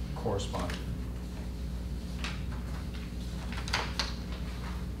corresponding.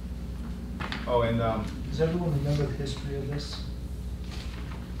 Oh, and Does everyone remember the history of this?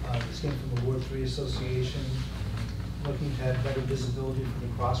 This came from the Ward 3 Association, looking to have better visibility for the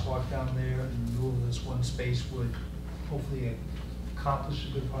crosswalk down there, and removal of this one space would hopefully accomplish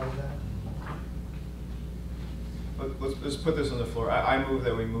a good part of that. let's put this on the floor. I move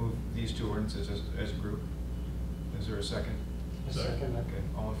that we move these two ordinances as a group. Is there a second? A second. Okay,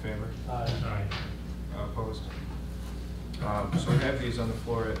 all in favor? Aye. Opposed? So we have these on the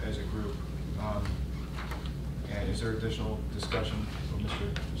floor as a group. And is there additional discussion what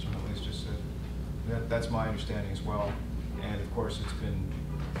Mr. Huntley's just said? That's my understanding as well. And of course,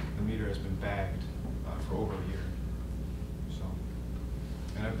 the meter has been bagged for over a year. So,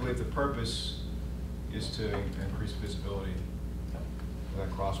 and I believe the purpose is to increase visibility where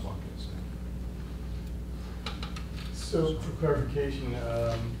that crosswalk is. So for clarification,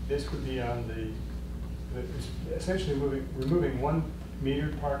 this would be on it's essentially removing one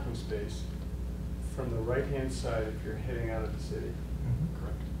metered parking space from the right-hand side if you're heading out of the city.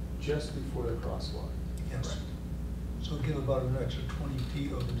 Correct. Just before the crosswalk. Yes. So give about an extra 20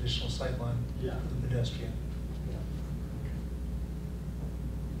 feet of additional sightline Yeah. for the pedestrian.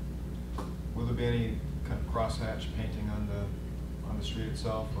 Will there be any kind of crosshatch painting on the street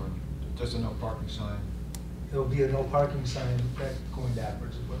itself, or just a no parking sign? There'll be a no parking sign that going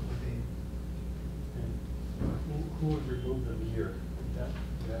backwards is what it would be. And who would remove the meter? Would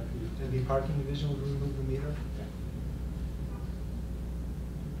that be? The parking division would remove the meter.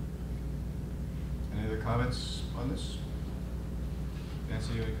 Any other comments on this?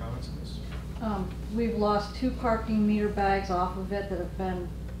 Nancy, you have any comments on this? We've lost 2 parking meter bags off of it that have been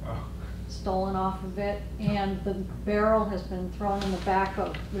Oh, stolen off of it, and the barrel has been thrown in the back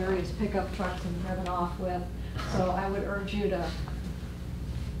of various pickup trucks and driven off with. So I would urge you to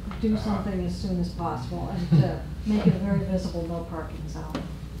do something as soon as possible and to make it a very visible no parking zone.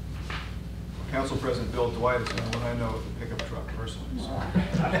 Council President Bill Dwight is the one I know with a pickup truck personally.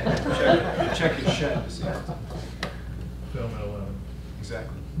 So check his shed to see. Film at 11.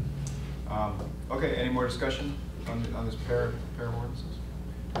 Exactly. Okay, any more discussion on this pair of ordinances?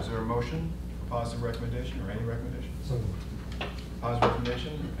 Is there a motion, a positive recommendation, or any recommendation? So, Positive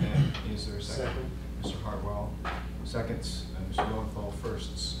recommendation, and is there a second? Second. Mr. Hartwell, seconds, and Mr. Lowenthal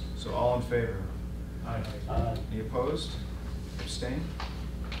firsts. So all in favor? Aye. Any opposed? Abstain?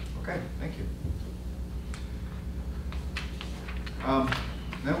 Okay, thank you.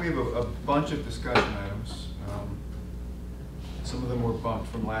 Then we have a bunch of discussion items. Some of them were bumped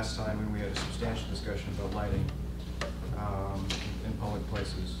from last time when we had a substantial discussion about lighting in public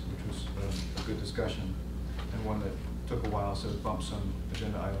places, which was a good discussion and one that took a while, so it bumped some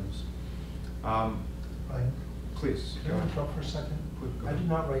agenda items. Ryan, Please, can go I ahead. interrupt for a second? Please, go I ahead. did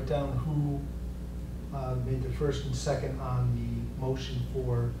not write down who made the first and second on the motion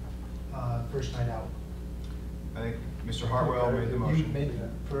for first night out. I think Mr. Hartwell made the motion. You made it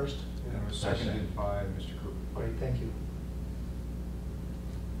first? And it was seconded by Mr. Cooper. Great, thank you.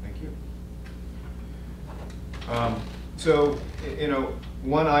 Thank you. So, you know,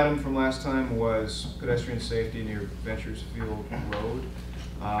 one item from last time was pedestrian safety near Ventures Field Road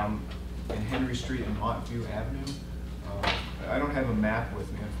in Henry Street and Montview Avenue. I don't have a map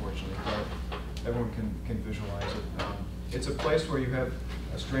with me, unfortunately, but everyone can visualize it. It's a place where you have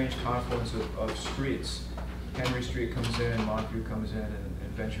a strange confluence of streets. Henry Street comes in, Montview comes in,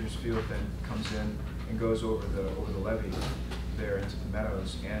 and Ventures Field then comes in and goes over the levee there into the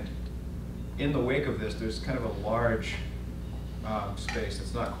meadows. And in the wake of this, there's kind of a large space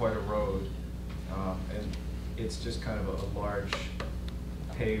that's not quite a road, and it's just kind of a large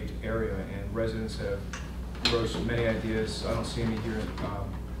paved area, and residents have broached many ideas. I don't see any here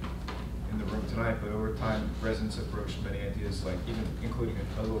in the room tonight, but over time, residents have broached many ideas, like even including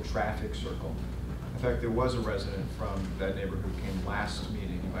a little traffic circle. In fact, there was a resident from that neighborhood who came last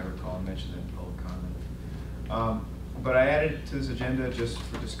meeting, you might recall, and mentioned it in public comment. But I added it to this agenda just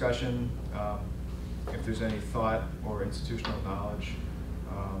for discussion, if there's any thought or institutional knowledge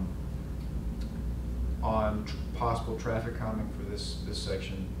on possible traffic calming for this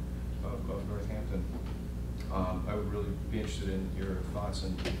section of Northampton. I would really be interested in your thoughts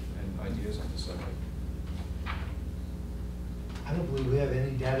and ideas on this subject. I don't believe we have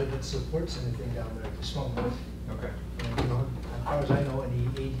any data that supports anything down there at this moment. Okay. And, you know, as far as I know, any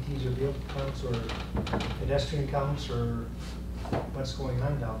ADTs or vehicle counts or pedestrian counts or what's going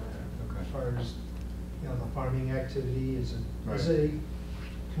on down there. Okay. As far as, you know, the farming activity is Right. a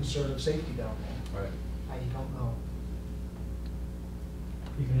concern of safety down there. Right. I don't know.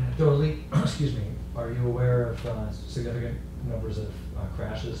 you can anecdotally, excuse me, are you aware of significant numbers of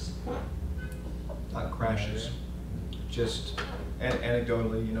crashes? Not crashes, just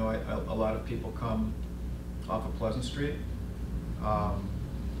anecdotally, you know, a lot of people come off of Pleasant Street,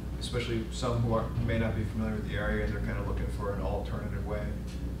 especially some who may not be familiar with the area, and they're kind of looking for an alternative way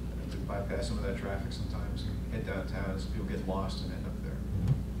to bypass some of that traffic sometimes and head downtown, as people get lost and end up there.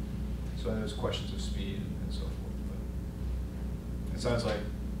 So I know there's questions of speed and so forth, but it sounds like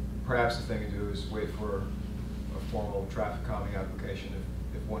perhaps the thing to do is wait for a formal traffic calming application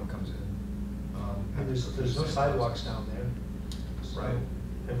if one comes in. And there's no sidewalks down there. So Right.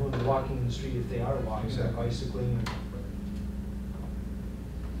 everyone's walking in the street if they are walking, or Exactly. bicycling.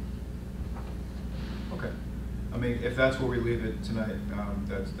 Okay. I mean, if that's where we leave it tonight,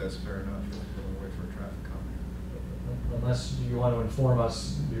 that's fair enough. We'll wait for a traffic calming. Unless you want to inform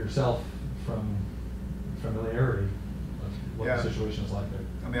us yourself from familiarity of what Yeah. the situation is like there.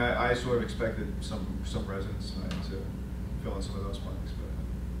 I mean, I sort of expected some residents tonight to fill in some of those blanks,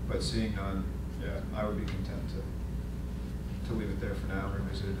 but seeing none, yeah, I would be content to leave it there for now and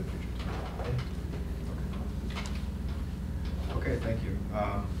revisit it at a future time. Okay, thank you.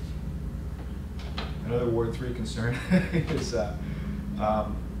 Another Ward 3 concern is,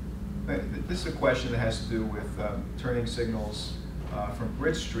 this is a question that has to do with turning signals from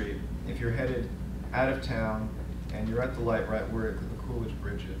Bridge Street. If you're headed out of town and you're at the light right where the Coolidge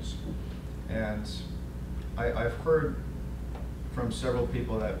Bridge is. And I've heard from several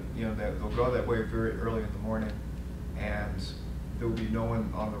people that, you know, that they'll go that way very early in the morning and there will be no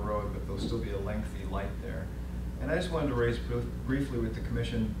one on the road, but there'll still be a lengthy light there. And I just wanted to raise briefly with the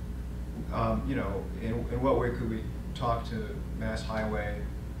commission, you know, in what way could we talk to Mass Highway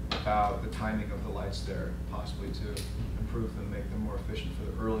about the timing of the lights there, possibly to improve them, make them more efficient for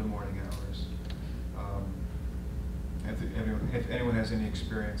the early morning hours. If anyone has any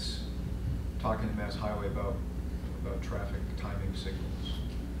experience talking to Mass Highway about traffic timing signals,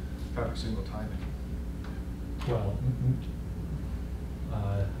 traffic signal timing. Well,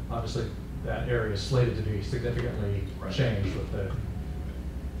 obviously, that area is slated to be significantly Right. changed with the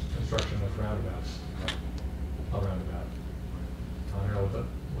construction of roundabouts, a roundabout. I don't know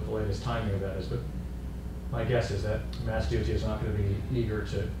what the latest timing of that is, but my guess is that Mass DOT is not going to be eager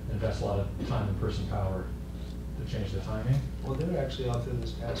to invest a lot of time and person power to change the timing. Well, they were actually out there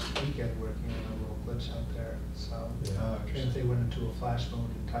this past weekend working on a little glitch out there, so. Yeah. And if they went into a flash mode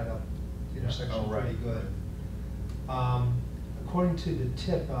and tied up the intersection Oh, right. pretty good. According to the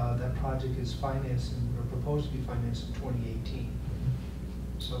tip, that project is financed or proposed to be financed in 2018.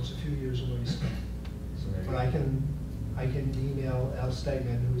 So it's a few years away still. So maybe- But I can email Al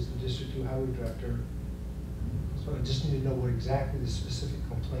Stegman, who is the District 2 Highway Director. So I just need to know what exactly the specific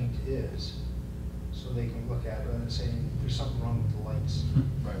complaint is, so they can look at it and say there's something wrong with the lights.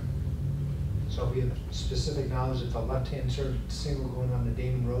 Right. So if we have specific knowledge that the left-hand signal going on the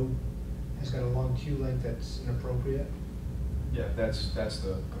Damon Road has got a long queue length that's inappropriate. Yeah, that's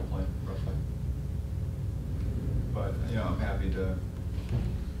the complaint, roughly. But, you know, I'm happy to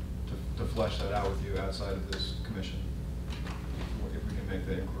flesh that out with you outside of this commission. If we can make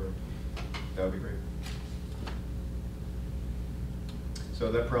that inquiry, that would be great.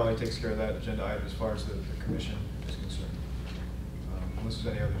 So that probably takes care of that agenda item as far as the commission is concerned. Unless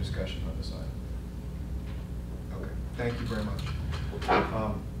there's any other discussion on this item. Okay, thank you very much.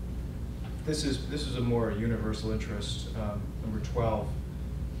 This is a more universal interest, number 12.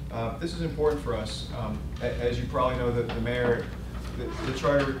 This is important for us. As you probably know, the mayor, the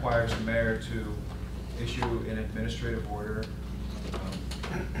charter requires the mayor to issue an administrative order,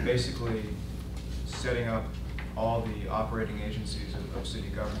 basically setting up all the operating agencies of city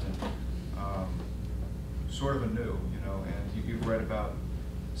government, sort of anew, you know, and you've read about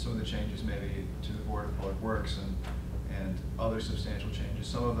some of the changes maybe to the Board of Public Works and other substantial changes.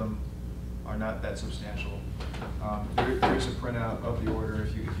 Some of them are not that substantial. There is a printout of the order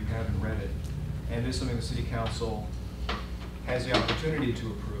if you haven't read it. And it is something the City Council has the opportunity to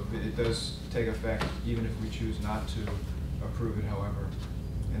approve. It does take effect even if we choose not to approve it, however.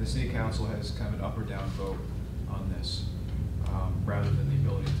 And the City Council has kind of an up or down vote on this, rather than the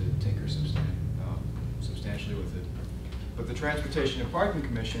ability to tinker substantially with it. But the Transportation and Parking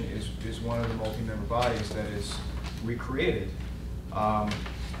Commission is one of the multi-member bodies that is recreated.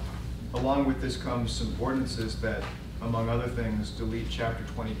 Along with this comes some ordinances that, among other things, delete Chapter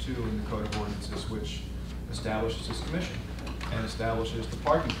 22 in the Code of Ordinances, which establishes this commission and establishes the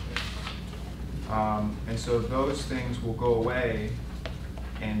parking commission. And so those things will go away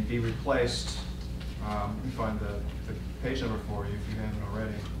and be replaced. Let me find the page number for you if you haven't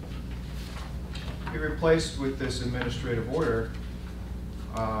already. Be replaced with this administrative order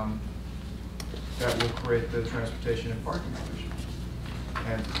that will create the Transportation and Parking Commission.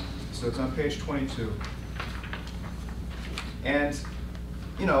 And so it's on page 22. And,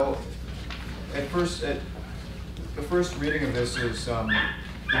 you know, at the first reading of this is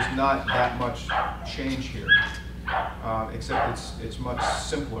there's not that much change here, except it's much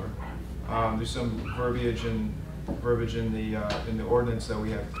simpler. There's some verbiage in the ordinance that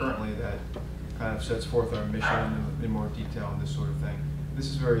we have currently that kind of sets forth our mission in more detail and this sort of thing. This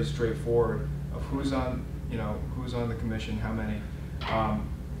is very straightforward of who's on the commission, how many.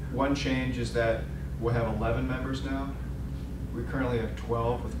 One change is that we'll have 11 members now. We currently have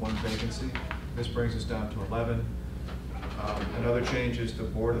 12 with one vacancy. This brings us down to 11. Another change is the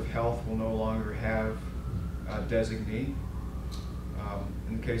Board of Health will no longer have a designee.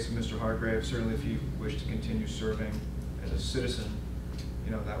 In the case of Mr. Hargrave, certainly if you wish to continue serving as a citizen,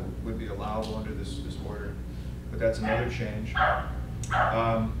 you know, that would be allowable under this order. But that's another change.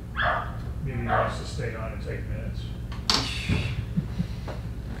 Maybe he wants to stay on and take minutes.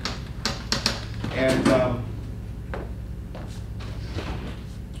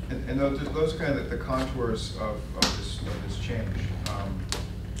 And those are kind of the contours of this change.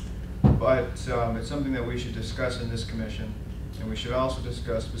 But it's something that we should discuss in this commission, and we should also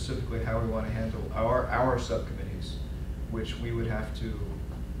discuss specifically how we want to handle our subcommittees, which we would have to,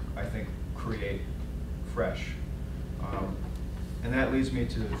 I think, create fresh. And that leads me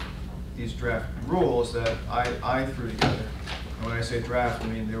to these draft rules that I threw together. And when I say draft, I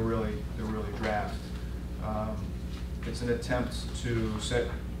mean they're really draft. It's an attempt to set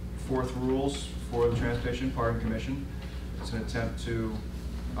forth rules for the Transportation and Parking Commission. It's an attempt to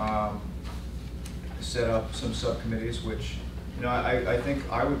set up some subcommittees, which, you know, I think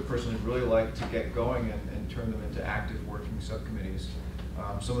I would personally really like to get going and turn them into active working subcommittees.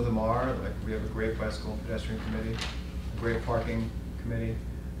 Some of them are, like we have a great bicycle and pedestrian committee, a great parking committee,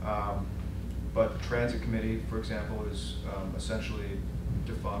 but the transit committee, for example, is essentially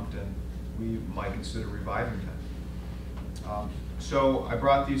defunct, and we might consider reviving that. So I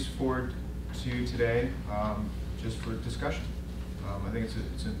brought these forward to you today just for discussion. I think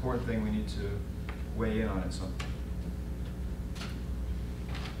it's an important thing we need to weigh in on at some point.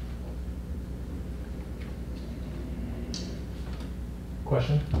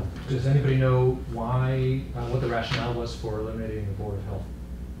 Question? Does anybody know why, what the rationale was for eliminating the Board of Health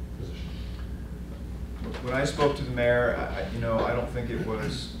position? When I spoke to the mayor, I don't think it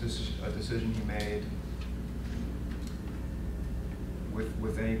was a decision he made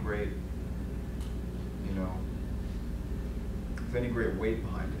with any great, with any great weight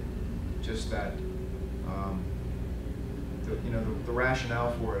behind it. Just that, the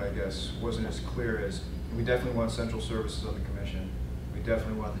rationale for it, I guess, wasn't as clear as, we definitely want central services on the commission. We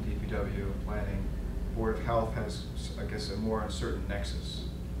definitely want the DPW planning. Board of Health has, I guess, a more uncertain nexus,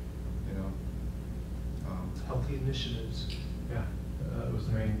 Healthy initiatives. Yeah, that was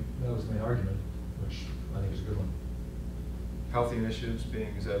the main argument, which I think is a good one. Healthy initiatives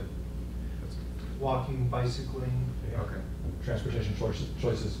being, that's Walking, bicycling. Yeah. okay. Transportation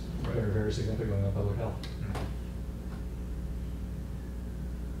choices very, very significantly on public health.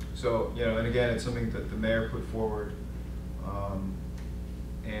 So, and again, it's something that the mayor put forward,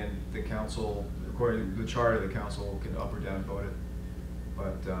 and the council, according to the charter, the council can up or down vote it,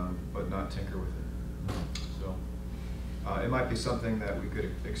 but not tinker with it. So, it might be something that we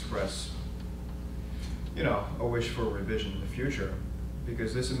could express, a wish for revision in the future,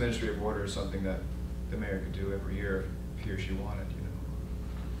 because this administrative order is something that the mayor could do every year if he or she wanted,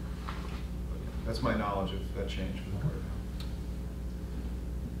 But that's my knowledge of that change for the Board of Health.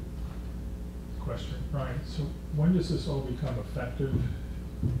 Question, Brian, so when does this all become effective?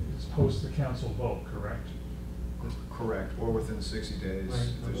 It's post the council vote, correct? Correct, or within 60 days. Right,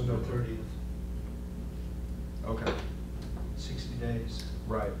 if there's November no- 30th, Okay, 60 days.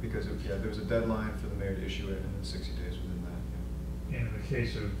 right, because there was a deadline for the mayor to issue it, and then 60 days within that. And in the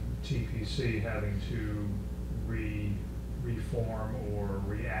case of TPC having to reform or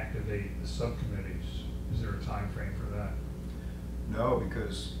reactivate the subcommittees, is there a time frame for that? No,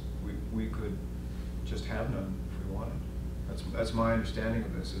 because we could just have none if we wanted. That's my understanding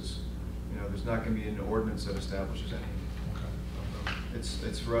of this is, there's not going to be an ordinance that establishes any. Okay.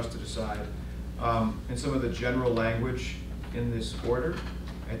 It's for us to decide. And some of the general language in this order,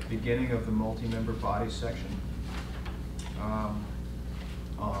 at the beginning of the multi-member body section, on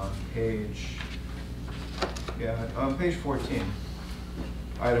page 14,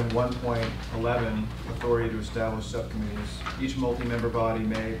 item 1.11, authority to establish subcommittees. Each multi-member body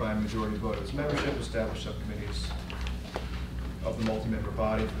may, by a majority vote of its membership, establish subcommittees of the multi-member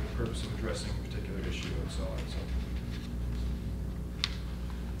body for the purpose of addressing a particular issue, and so on and so forth.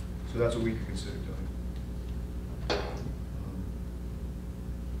 So that's what we could consider doing.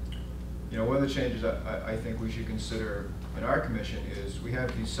 One of the changes I think we should consider in our commission is we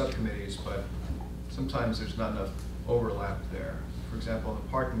have these subcommittees, but sometimes there's not enough overlap there. For example, on the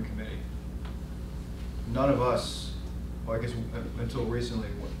parking committee, none of us, well, I guess until recently,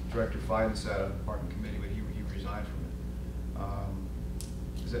 Director Fiden sat on the parking committee, but he resigned from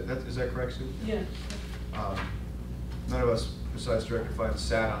it. Is that correct, Sue? Yeah. None of us, besides Director Fiden,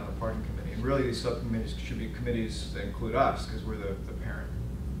 sat on the parking committee. And really, these subcommittees should be committees that include us, because we're the parent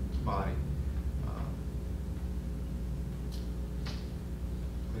body.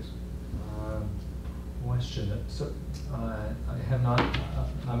 Please. Question. So, I have not,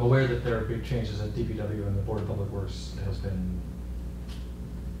 I'm aware that there are big changes at DPW and the Board of Public Works has been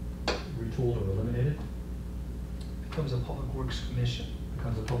retooled or eliminated. Becomes a Public Works Commission.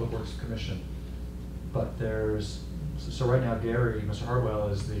 Becomes a Public Works Commission. But so right now Gary, Mr. Hartwell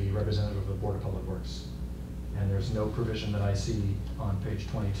is the representative of the Board of Public Works. And there's no provision that I see on page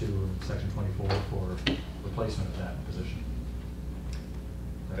 22 of section 24 for replacement of that position.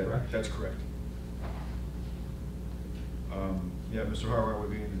 Is that correct? That's correct. Yeah, Mr. Hartwell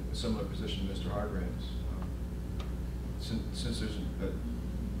would be in a similar position to Mr. Hargraves. Since there's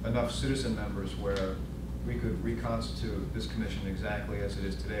enough citizen members where we could reconstitute this commission exactly as it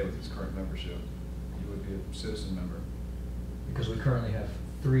is today with its current membership, you would be a citizen member. Because we currently have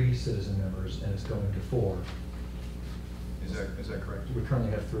 3 citizen members and it's going to 4. Is that correct? We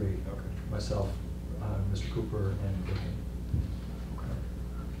currently have 3. Okay. Myself, Mr. Cooper, and Dick. Okay.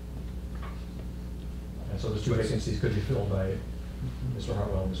 And so those 2 vacancies could be filled by Mr.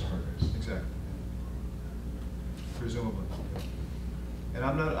 Hartwell and Mr. Hargraves. Exactly. Presumably. And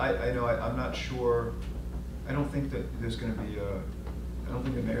I'm not sure, I don't think that there's going to be I don't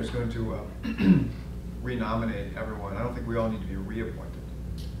think the mayor's going to renominate everyone. I don't think we all need to be reappointed.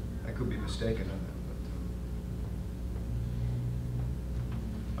 I could be mistaken on that,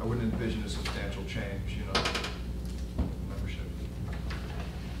 but I wouldn't envision a substantial change, membership.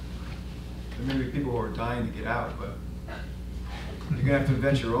 There may be people who are dying to get out, but you're gonna have to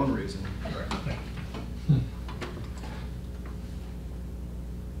invent your own reason.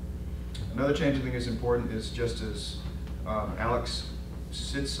 Another change I think is important is just as Alex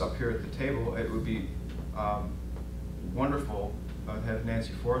sits up here at the table, it would be wonderful to have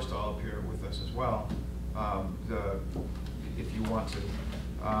Nancy Forrestal up here with us as well, if you want to.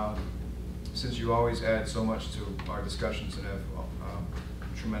 Since you always add so much to our discussions and have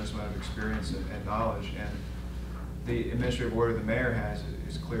a tremendous amount of experience and knowledge, and the administrative order the mayor has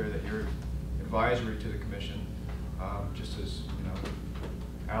is clear that you're advisory to the commission, just as, you know,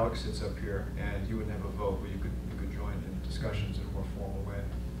 Alex sits up here and you wouldn't have a vote, but you could join in discussions in a more formal way.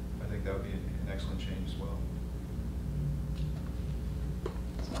 I think that would be an excellent change as well.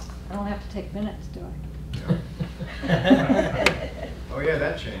 I don't have to take minutes, do I? Oh yeah,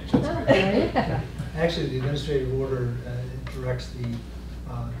 that changed. That's good. Actually, the administrative order directs the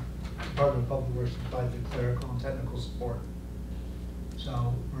Department of Public Works to provide the clerical and technical support.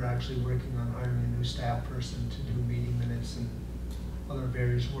 So we're actually working on hiring a new staff person to do meeting minutes and other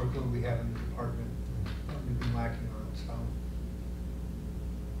various workload we have in the department that we've been lacking on. So,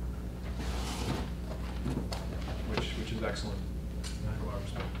 which is excellent from our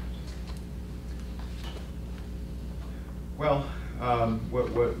perspective. Well,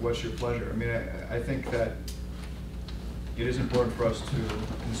 what's your pleasure? I mean, I think that it is important for us to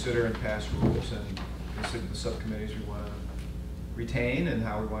consider and pass rules and consider the subcommittees we want to retain and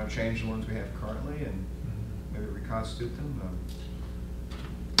how we want to change the ones we have currently and maybe reconstitute them.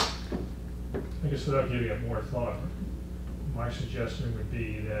 I guess without giving it more thought, my suggestion would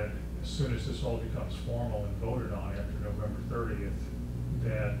be that as soon as this all becomes formal and voted on after November 30th,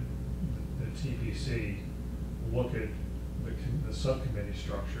 that the TPC look at the subcommittee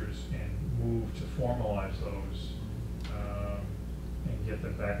structures and move to formalize those and get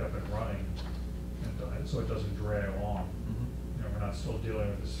them back up and running, and so it doesn't drag along. You know, we're not still dealing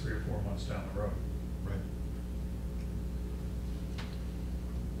with this 3 or 4 months down the road. Right.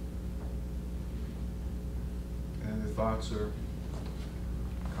 Any other thoughts or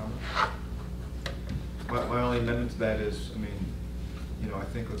comments? My only amendment to that is, I mean, you know, I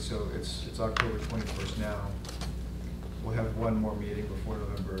think it's October 21st now. We'll have one more meeting before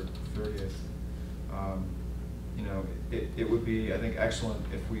November 30th. You know, it would be, I think, excellent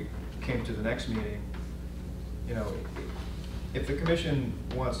if we came to the next meeting. You know, if the commission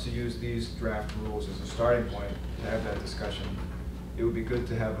wants to use these draft rules as a starting point to have that discussion, it would be good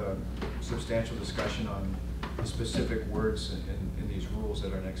to have a substantial discussion on the specific words in these rules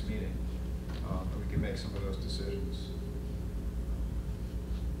at our next meeting. And we can make some of those decisions.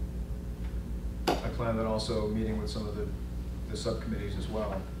 I plan on also meeting with some of the subcommittees as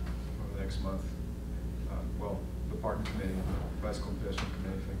well over the next month. Well, the parking committee, the bicycle and pedestrian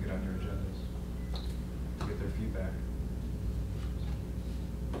committee, if I can get on your agendas to get their feedback.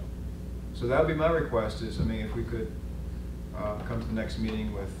 So that would be my request is, I mean, if we could come to the next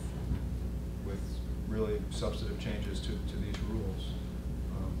meeting with really substantive changes to these rules,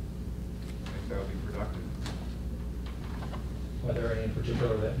 I think that would be productive. Are there any in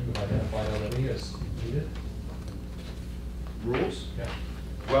particular that you identified already as needed? Rules? Yeah.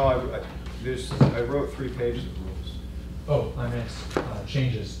 Well, I wrote 3 pages of rules. Oh, I meant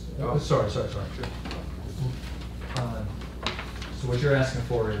changes. Oh. Sorry. Sure. So what you're asking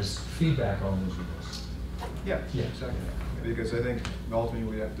for is feedback on those rules? Yeah, Yeah. exactly. Because I think ultimately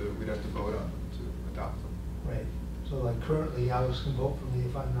we'd have to vote on them to adopt them. right. So like currently, Alex can vote for me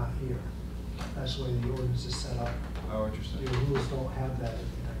if I'm not here. That's the way the ordinance is set up. Oh, interesting. Your rules don't have that in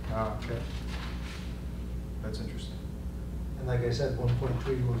there. Ah, okay. That's interesting. And like I said,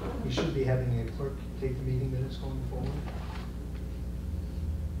 1.3, we should be having a clerk take the meeting minutes going forward.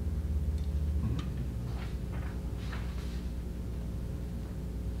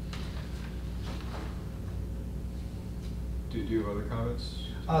 Do you have other comments?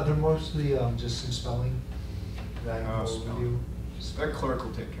 They're mostly just some spelling that I will Spelling. review. That clerk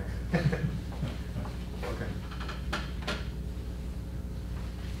will take care of it. Okay.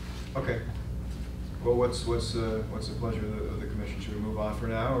 Okay. Well, what's the pleasure of the commission? Should we move on for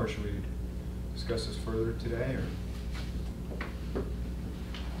now, or should we discuss this further today, or?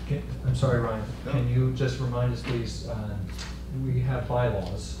 I'm sorry, Ryan. No. Can you just remind us, please, we have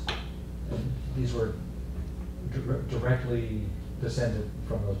bylaws, and these were directly descended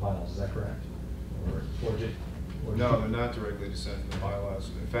from those bylaws, is that correct? Or did No, they're not directly descended from the bylaws.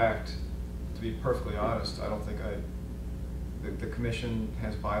 In fact, to be perfectly honest, I don't think the commission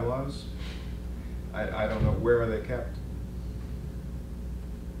has bylaws. I don't know, where are they kept?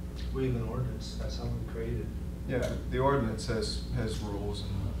 We have an ordinance, that's how we created. Yeah, the ordinance has rules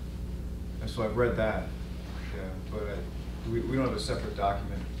And so I've read that, yeah, but we don't have a separate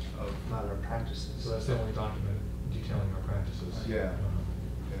document of. Not our practices. So that's the only document detailing our practices. Yeah.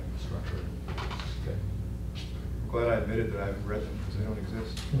 Yeah. Structure. Okay. I'm glad I admitted that I haven't read them because they don't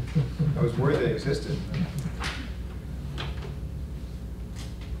exist. I was worried they existed.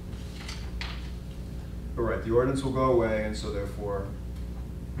 But right, the ordinance will go away, and so therefore,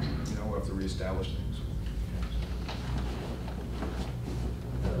 we'll have to reestablish things.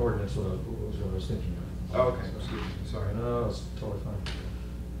 Ordinance was what I was thinking of. Oh, okay, excuse me, sorry. No, it's totally fine.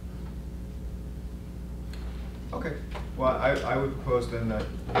 Okay, well, I would propose then that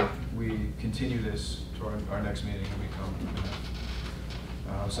we continue this to our next meeting and we come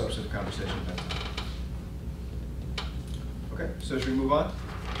to a substantive conversation at that time. Okay, so should we move on?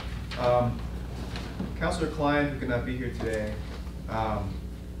 Councilor Klein, who could not be here today,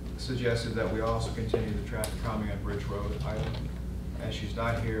 suggested that we also continue the traffic calming on Bridge Road item. And she's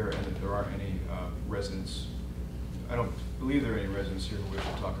not here, and that there aren't any residents. I don't believe there are any residents here who wish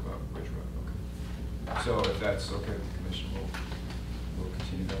to talk about Bridge Road. Okay. So if that's okay with the commission, we'll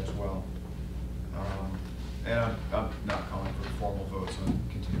continue that as well. And I'm not calling for formal votes on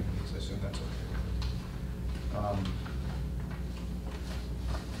continuing these. I assume that's okay.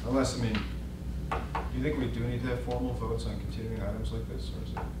 Unless, do you think we do need to have formal votes on continuing items like this, or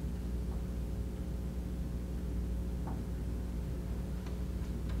is it?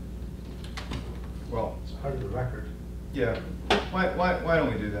 Well, It's part of the record. yeah, why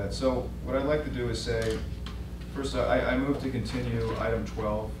don't we do that? So what I'd like to do is say, first, I move to continue item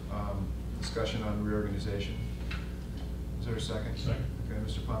 12, discussion on reorganization. Is there a second? Second. Okay,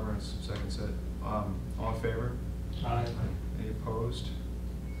 Mr. Pomerantz seconds it. All in favor? Aye. Any opposed?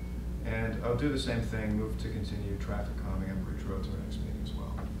 And I'll do the same thing, move to continue traffic calming on Bridge Road to our next meeting as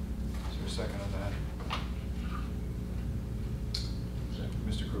well. Is there a second on that?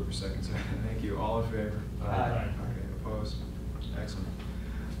 Mr. Cooper seconds it. Thank you. All in favor? Aye. Okay, opposed? Excellent.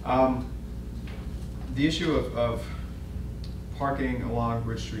 The issue of parking along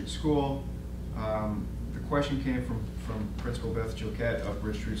Bridge Street School, the question came from Principal Beth Joquette of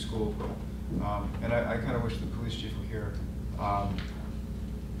Bridge Street School, and I kind of wish the police chief were here.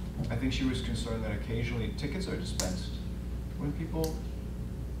 I think she was concerned that occasionally tickets are dispensed when people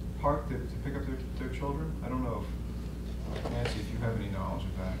park to pick up their children. I don't know if, Nancy, if you have any knowledge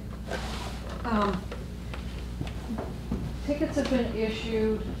of that. Tickets have been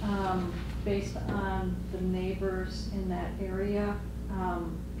issued based on the neighbors in that area.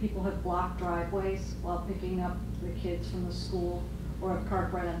 People have blocked driveways while picking up the kids from the school, or have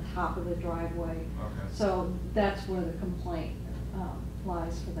parked right on top of the driveway. Okay. So that's where the complaint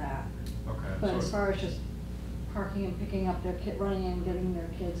lies for that. Okay. But so- as far as just parking and picking up their kid, running in, getting their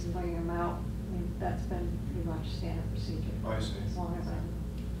kids and bringing them out, that's been pretty much standard procedure. I see. As long as I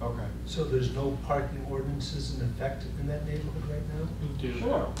know. Okay. So there's no parking ordinances in effect in that neighborhood right now? We do.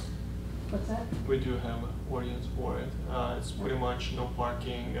 Sure. What's that? We do have an ordinance for it. It's pretty much no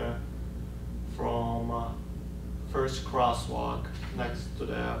parking from first crosswalk next to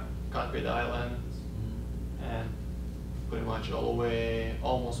the concrete island, and pretty much all the way,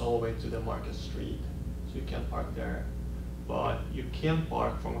 almost all the way to the Market Street. So you can park there, but you can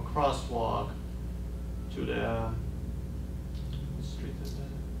park from a crosswalk to the what street is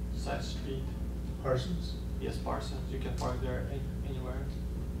that? Side street. Parsons? Yes, Parsons. You can park there anywhere.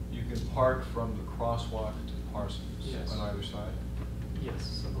 You can park from the crosswalk to Parsons Yes. on either side.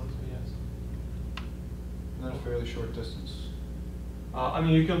 Yes, I believe so, yes. Not a fairly short distance.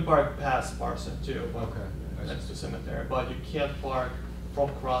 You can park past Parsons too. Okay, I see. Next to cemetery, but you can't park from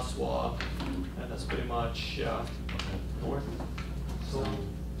crosswalk, and that's pretty much north. So-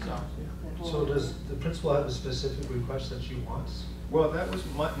 South, yeah. So does the principal have a specific request that she wants? Well, that was,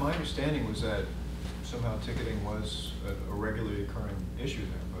 my understanding was that somehow ticketing was a regularly occurring issue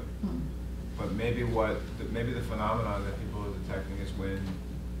there, but maybe maybe the phenomenon that people are detecting is when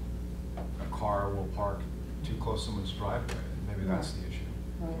a car will park too close to someone's driveway. Maybe that's the issue.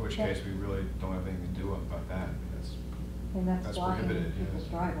 Right. In which case, we really don't have anything to do about that. And that's That's blocking prohibited, people's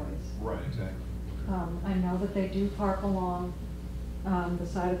yes. driveways. Right, exactly. I know that they do park along the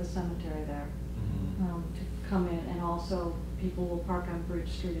side of the cemetery there Mhm. to come in, and also people will park on Bridge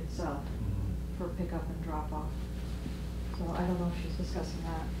Street itself Mhm. for pickup and drop off. So I don't know if she's discussing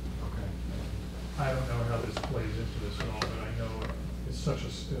that. Okay. I don't know how this plays into this at all, but I know it's such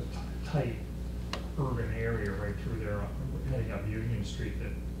a tight urban area right through there, heading up Union Street,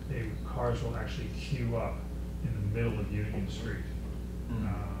 that cars will actually queue up in the middle of Union Street.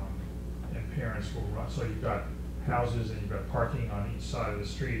 And parents will run, so you've got houses and you've got parking on each side of the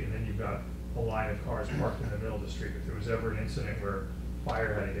street, and then you've got a line of cars parked in the middle of the street. If there was ever an incident where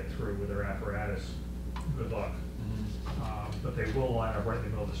fire had to get through with their apparatus, good luck. But they will line up right in the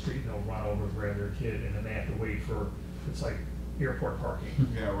middle of the street, and they'll run over, grab their kid, and then they have to wait for, it's like airport parking.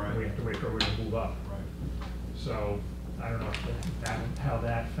 Yeah, right. We have to wait for everybody to move up. Right. So, I don't know how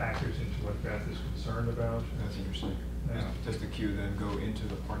that factors into what Beth is concerned about. That's interesting. Yeah. Does the queue then go into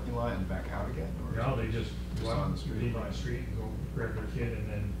the parking lot and back out again? Or No, they just just go out on the street? leave on the street and go grab their kid and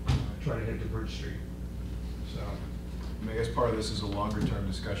then try to hit the Bridge Street. So, I mean, I guess part of this is a longer-term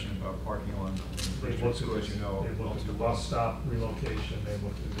discussion about parking along the they Bridge looked School, at as this, you know. they looked at the bus stop relocation, they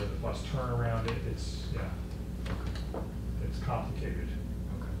looked at the bus turnaround, it's, yeah, it's complicated.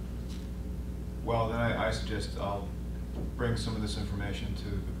 Okay. Well, then I suggest I'll bring some of this information to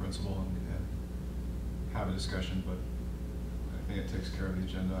the principal and have a discussion, but I think it takes care of the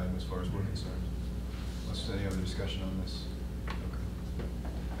agenda item as far as we're concerned. Unless there's any other discussion on this. Okay.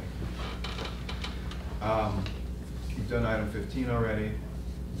 Thank you. We've done item 15 already.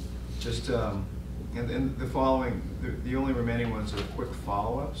 Just, and the following, the only remaining ones are quick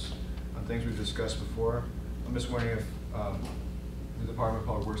follow-ups on things we've discussed before. I'm just wondering if the Department of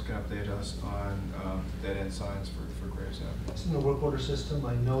Public Works can update us on dead-end signs for Graves Avenue. It's in the work order system.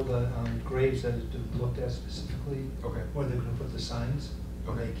 I know the Graves that have looked at specifically. Okay. Where they're gonna put the signs.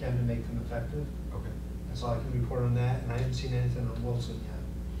 Okay. They can to make them effective. Okay. That's all I can report on that, and I haven't seen anything on Wilson yet.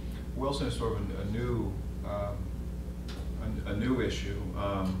 Wilson is sort of a new issue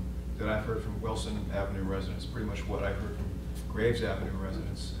that I've heard from Wilson Avenue residents, pretty much what I've heard from Graves Avenue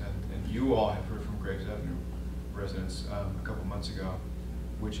residents, and you all have heard from Graves Avenue residents a couple months ago,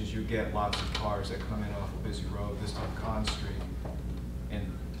 which is you get lots of cars that come in off a busy road, this time Con Street,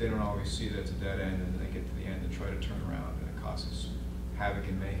 and they don't always see that it's a dead end, and they get to the end and try to turn around, and it causes havoc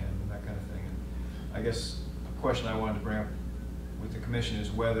and mayhem and that kind of thing. And I guess a question I wanted to bring up with the commission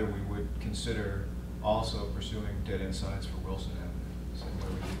is whether we would consider also pursuing dead-end signs for Wilson Avenue, same way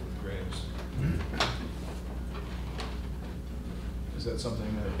we did with Graves. Is that something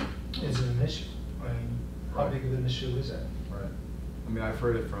that... Is it an issue? I mean, how Right. big of an issue is that? Right. I mean, I've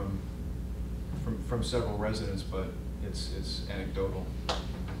heard it from several residents, but it's anecdotal.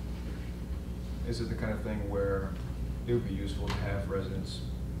 Is it the kind of thing where it would be useful to have residents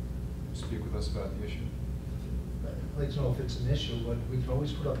speak with us about the issue? I'd like to know if it's an issue, but we can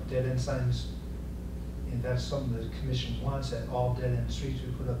always put up dead-end signs, and that's something the commission wants, at all dead-end streets,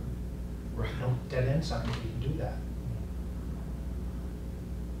 we put up, Right. you know, dead-end signs, we can do that.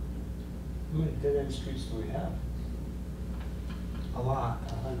 How many dead-end streets do we have? A lot,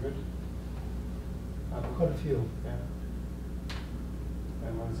 100? quite a few. Yeah.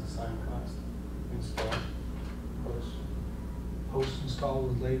 And what does the sign cost? Install? Post? Post installed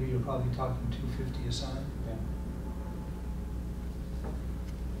with labor, you're probably talking $250 a sign. Yeah.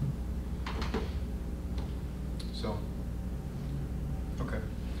 So, okay.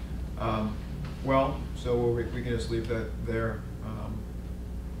 Well, so we can just leave that there.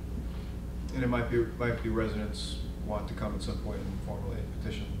 And it might be residents want to come at some point and formally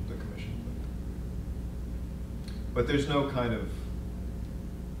petition the commission. But there's no kind of,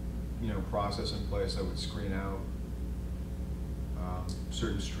 process in place that would screen out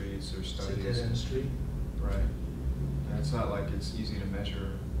certain streets or It's a studies. dead-end street. Right. And it's not like it's easy to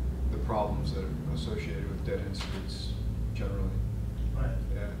measure the problems that are associated with dead-end streets generally. Right.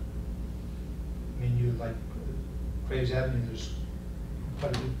 Yeah. I mean, you like Graves Avenue, there's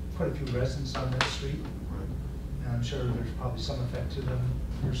quite a few residents on that street. Right. And I'm sure there's probably some effect to them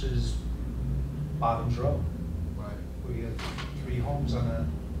versus Bottoms Road, Right. where you have 3 homes on a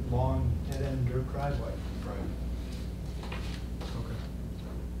long dead-end dirt driveway. Right. Okay.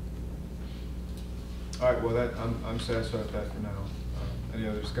 All right, well, I'm satisfied with that for now. Any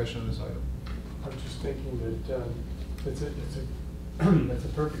other discussion on this item? I'm just thinking that it's a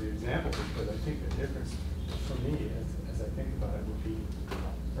perfect example, because I think the difference for me, as I think about it, would be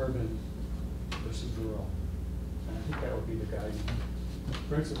urban versus rural. And I think that would be the guiding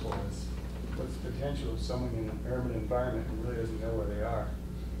principle is what's the potential of someone in an urban environment who really doesn't know where they are,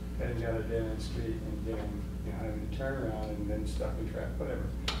 heading down a dead end street and getting, having to turn around and then stuck in traffic, whatever.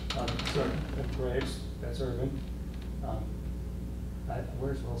 So at Graves, that's urban.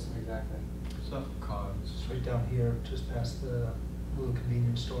 Where's Wilson exactly? It's not cons. It's right down here, just past the little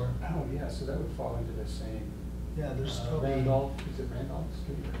convenience store. Oh, yeah, so that would fall into the same. Yeah, there's probably Randolph, is it Randolph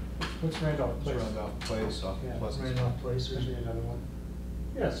Street? What's Randolph It's Place? around that place off Yeah. Pleasant. Randolph Place. There's There's another one.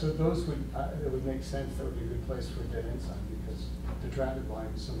 Yeah, so those would, it would make sense, that would be a good place for a dead end sign, because the traffic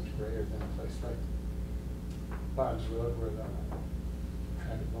volume is so much greater than a place like Bottoms Road, where the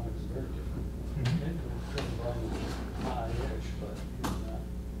traffic volume is very different. Mhm. The traffic volume is high-ish, but not.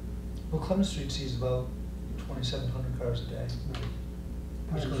 Well, Clement Street sees about 2,700 cars a day.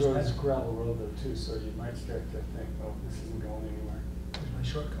 Which goes It's back- gravel road though too, so you might start to think, oh, this isn't going anywhere. There's my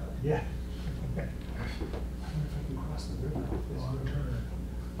shortcut. Yeah. I wonder if I can cross the river with this. Long turn.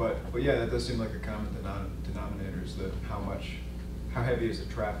 But yeah, that does seem like a common denominator, is that how heavy is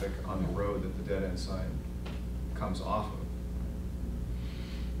the traffic on the road that the dead end sign comes off of?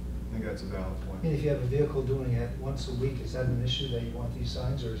 I think that's a valid point. And if you have a vehicle doing it once a week, is that an issue that you want these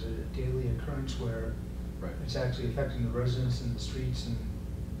signs, or is it a daily occurrence where Right. it's actually affecting the residents and the streets and?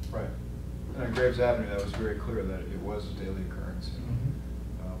 Right. And on Graves Avenue, that was very clear that it was a daily occurrence. You know?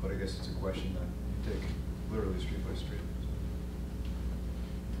 Mhm. But I guess it's a question that you take literally street by street.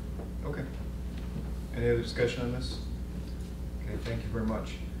 Okay. Any other discussion on this? Okay, thank you very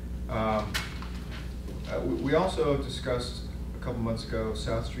much. We also discussed a couple months ago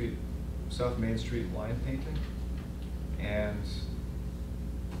South Main Street line painting, and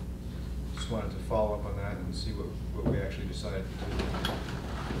just wanted to follow up on that and see what we actually decided to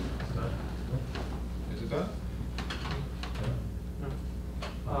do. Is it done?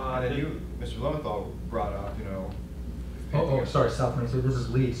 And then you, Mr. Lowenthal, brought up, you know. Oh, sorry, South Main Street, this is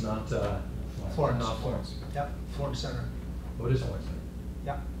Leeds, not, Florence. not Florence. Yep, Florence Center. What is Florence?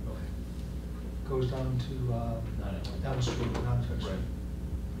 Yep. Okay. Goes down to, Elm Street, not Fifth Street. Right.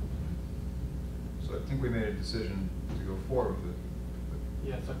 So I think we made a decision to go forward with it.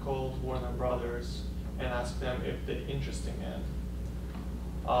 Yes, I called Warner Brothers and asked them if they're interested in it.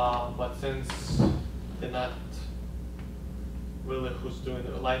 But since they're not really who's doing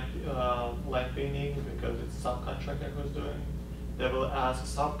the light painting, because it's subcontractor who's doing, they will ask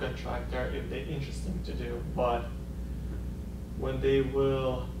subcontractor if they're interested to do. But when they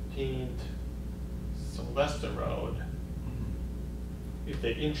will paint Sylvester Road, if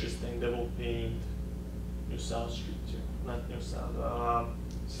they're interested, they will paint New South Street too, not New South,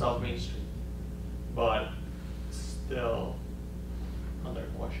 South Main Street, but still under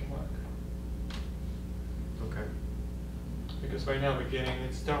question mark. Okay. Because right now we're getting,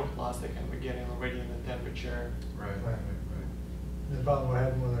 it's thermoplastic and we're getting already in the temperature. Right, Right. right, And the problem we're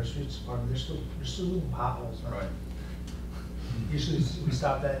having with our streets department, there's still little potholes now. right. Usually we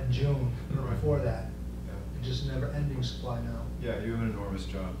stop that in June, or Right. before that. Yeah. It's just a never-ending supply now. Yeah, you have an enormous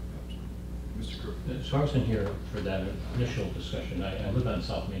job. Mr. Crook. So I wasn't here for that initial discussion. I live on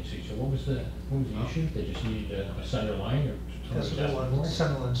South Main Street, so what was the issue? They just needed a center line or That's something what they like wanted, that?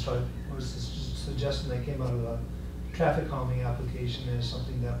 Centerland stripe was the suggestion that came out of a traffic calming application as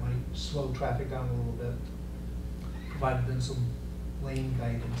something that might slow traffic down a little bit, provided then some lane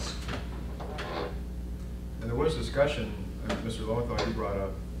guidance. And there was discussion, Mr. Lowenthal, you brought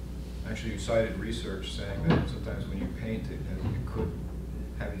up, actually you cited research saying that sometimes when you paint it, it could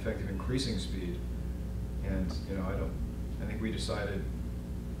have the effect of increasing speed. And, you know, I think we decided,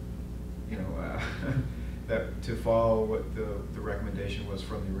 you know, that to follow what the recommendation was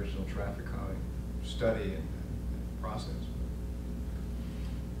from the original traffic calming study and process.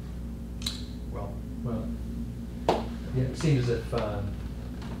 Well, Yeah, it seems as if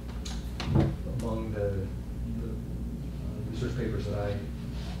among the research papers that I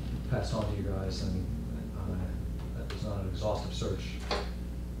passed on to you guys, and that was not an exhaustive search,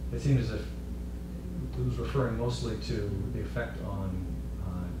 it seemed as if it was referring mostly to the effect on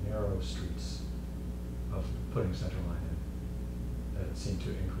narrow streets of putting center line in, that it seemed to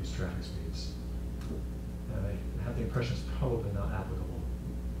increase traffic speeds. And I have the impression it's probably not applicable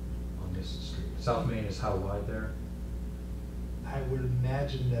on this street. South Main is how wide there? I would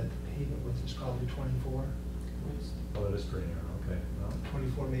imagine that the pavement width is probably 24, Oh, it is pretty narrow, okay. Well,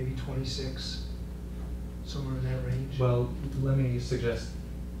 24, maybe 26, somewhere in that range. well, let me suggest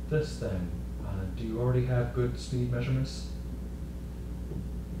this then. Do you already have good speed measurements?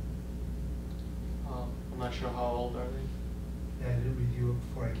 I'm not sure how old are they. Yeah, I did review it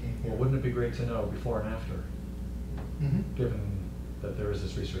before I came here. Well, wouldn't it be great to know before and after, Mhm. given that there is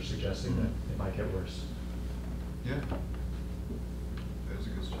this research suggesting that it might get worse? yeah, that is a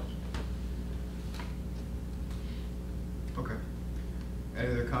good suggestion. Okay.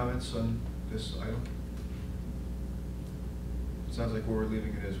 Any other comments on this item? Sounds like where we're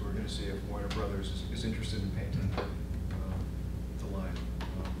leaving it is we're going to see if Warner Brothers is interested in painting the line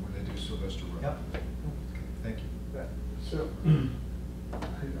when they do Sylvester Road. Yep. Okay, thank you. So, I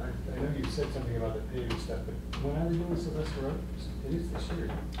know you said something about the paving stuff, but when are they doing Sylvester Road? It is this year.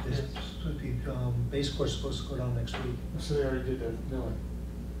 This would be, base course supposed to go down next week. So they already did the milling.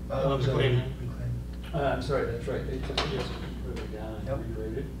 It was Reclaiming. reclaiming. I'm sorry, that's right, they took it just further down Yep. and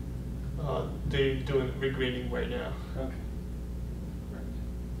regraded. They're doing regrading right now. Okay.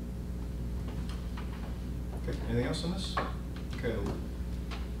 Okay, anything else on this? Okay,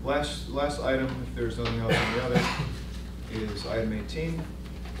 last item, if there's nothing else on the other, is item 18,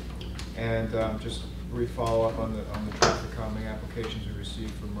 And just brief follow-up on the traffic calming applications we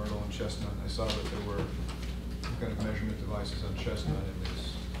received from Myrtle and Chestnut. I saw that there were some kind of measurement devices on Chestnut in this.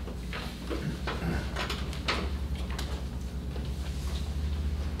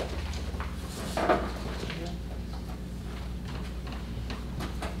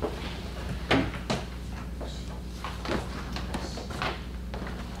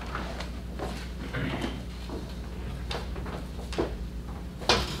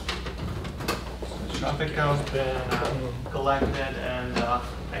 Traffic count's been collected, and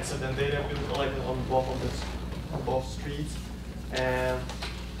accident data been collected on both streets. And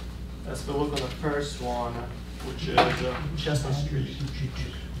as we look on the first one, which is Chestnut Street,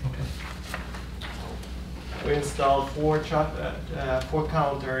 we installed four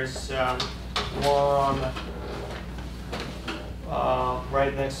counters, one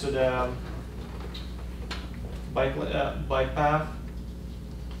right next to the bike path,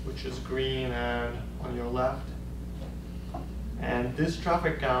 which is green and on your left. And this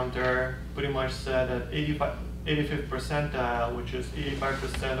traffic counter pretty much said at 85th percentile, which is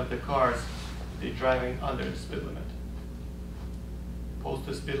 85% of the cars, they're driving under the speed limit.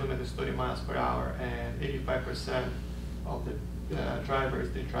 Posted speed limit is 30 miles per hour, and 85% of the drivers,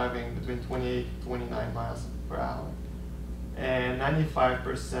 they're driving between 28 and 29 miles per hour. And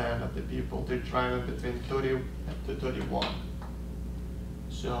 95% of the people, they're driving between 30 to 31.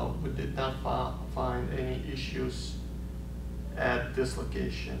 So we did not find any issues at this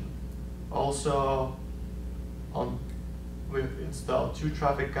location. Also, we've installed 2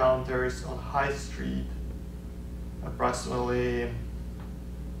 traffic counters on High Street, approximately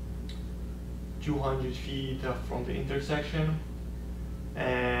 200 feet from the intersection.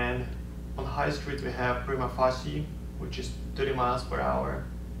 And on High Street we have prima facie, which is 30 miles per hour.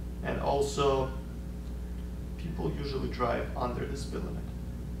 And also, people usually drive under the speed limit.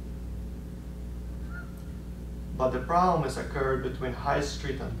 But the problem has occurred between High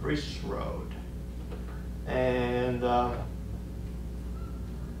Street and Bridge Road. And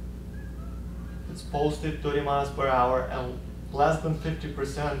it's posted 30 miles per hour, and less than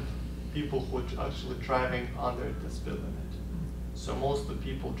 50% people who are actually driving under the speed limit. So most of the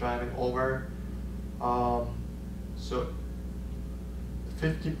people driving over. So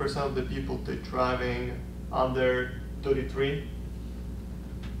 50% of the people they're driving under 33.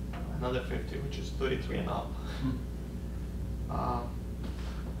 Another 50, which is 33 and up.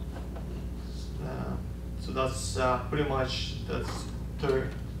 So that's pretty much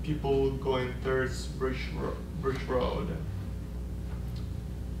people going towards Bridge Road.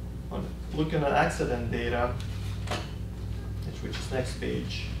 Looking at accident data, which is next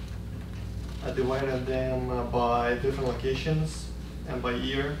page, I divided them by different locations and by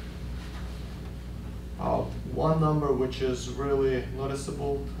year. One number which is really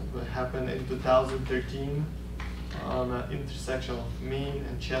noticeable happened in 2013 on an intersection of Main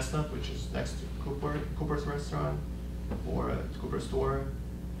and Chestnut, which is next to Cooper's restaurant or Cooper's store.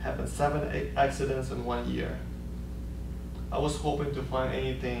 Happened 7 accidents in 1 year. I was hoping to find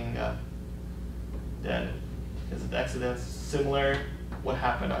anything that is the accidents similar what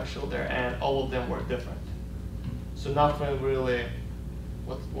happened actually there, and all of them were different. So nothing really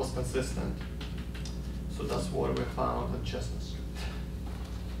was consistent. So that's what we found on Chestnut Street.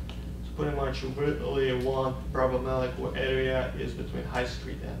 So pretty much really one problematic area is between High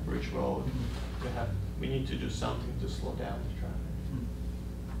Street and Bridge Road. We need to do something to slow down the traffic.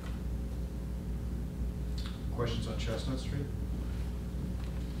 Questions on Chestnut Street?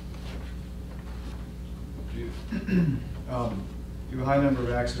 You have a high number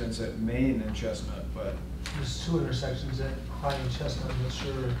of accidents at Main and Chestnut, but There's 2 intersections at High and Chestnut. I'm not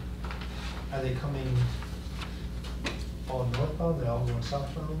sure, are they coming all northbound, they all going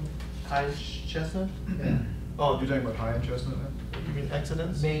southbound? High and Chestnut? Yeah. Oh, you're talking about High and Chestnut then? you mean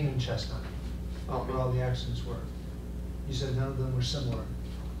accidents? Main and Chestnut, Oh, where all the accidents were. You said none of them were similar.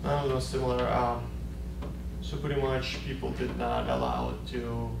 None of them similar. So pretty much people did not allow it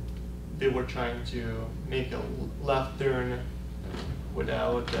to, they were trying to make a left turn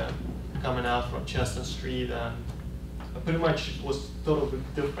without coming out from Chestnut Street, and pretty much it was totally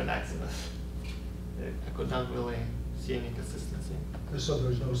different accidents. I could not really see any consistency. So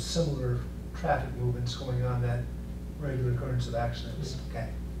there's no similar traffic movements going on, that regular occurrence of accidents? Okay.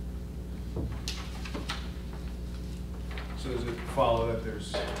 So does it follow that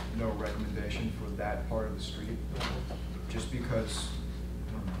there's no recommendation for that part of the street? Just because,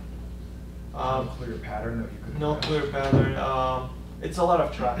 I don't know, no clear pattern that you could? No clear pattern. It's a lot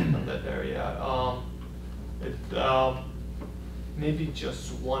of traffic in that area. Maybe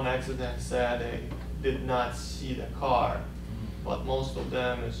just one accident said they did not see the car, but most of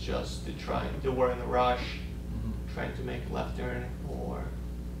them is just they were in a rush, trying to make a left turn or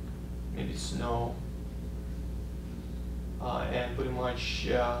maybe snow. And pretty much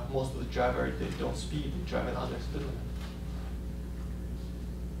most of the drivers, they don't speed, they drive at under speed limit.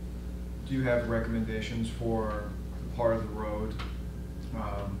 Do you have recommendations for the part of the road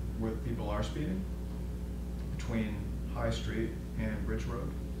where people are speeding between High Street and Bridge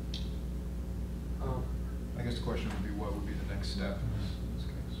Road? I guess the question would be, what would be the next step in this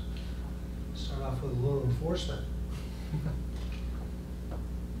case? Start off with a little enforcement. You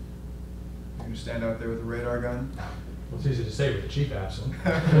gonna stand out there with a radar gun? Well, it's easy to say with the chief absent.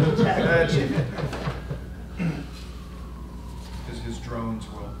 His drones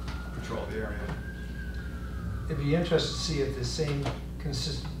will patrol the area. It'd be interesting to see if the same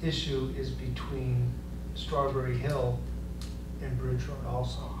consistent issue is between Strawberry Hill and Bridge Road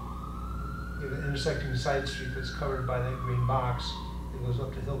also. You have an intersecting side street that's covered by that green box that goes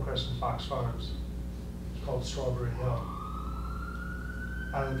up to Hillcrest and Fox Farms. It's called Strawberry Hill.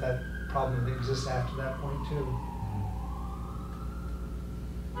 I don't know if that problem exists after that point too.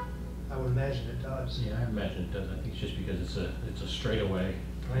 I would imagine it does. Yeah, I imagine it does. I think it's just because it's a straightaway.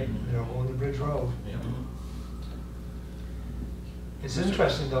 Right, you know, going to Bridge Road. Yeah. It's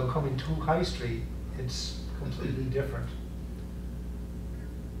interesting though, coming to High Street, it's completely different.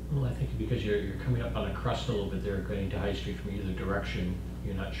 Well, I think because you're coming up on a crust a little bit there, getting to High Street from either direction,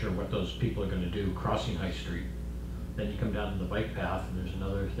 you're not sure what those people are gonna do crossing High Street. Then you come down to the bike path and there's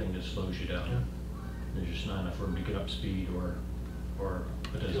another thing that slows you down. Yeah. There's just not enough room to get up speed or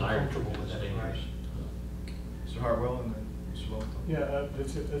a desire to comfortable with it's that, dangerous. Mr. Hartwell and then Mr. Lowenthal. Yeah,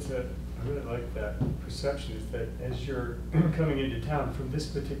 I really like that perception, is that as you're coming into town from this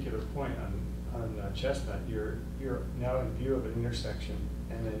particular point on Chestnut, you're now in view of an intersection,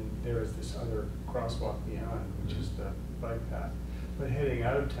 and then there is this other crosswalk beyond, which is the bike path. But heading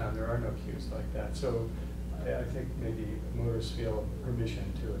out of town, there are no cues like that, so I think maybe motorists feel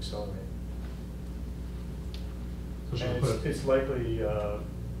permission to accelerate. And it's likely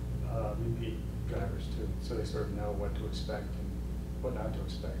repeat drivers too, so they sort of know what to expect and what not to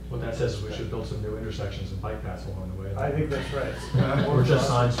expect. What that says is we should build some new intersections and bike paths along the way. I think that's right. Or just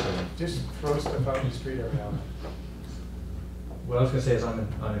signs for them. Just throw stuff out in the street every now and then. What I was gonna say is I'm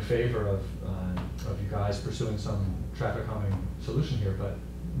in favor of you guys pursuing some traffic calming solution here, but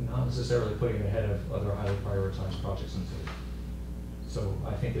not necessarily putting it ahead of other highly prioritized projects in the city. So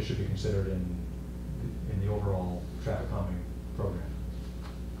I think this should be considered in the overall traffic calming program,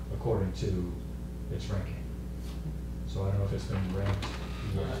 according to its ranking. So I don't know if it's been ranked.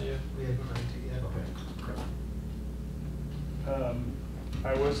 Yeah, we haven't ranked it yet. Okay.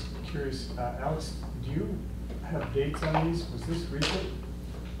 I was curious, Alex, do you have dates on these? Was this recent?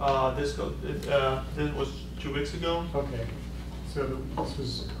 This was 2 weeks ago. Okay, so this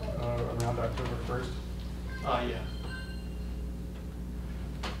was around October 1st? Yeah.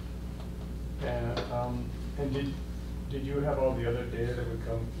 And did you have all the other data that would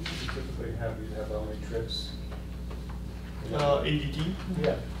come? You typically have how many trips? ADT?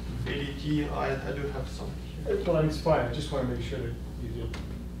 Yeah. ADT, I do have some. Well, it's fine, I just want to make sure that you did.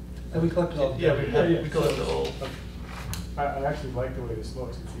 And we collected all the Yeah, data. we collected all. I actually like the way this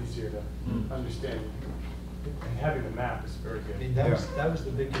looks, it's easier to understand. And having the map is very good. I mean, that was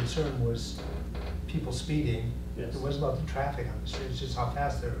the big concern, was people speeding. Yes. It wasn't about the traffic on the street, it's just how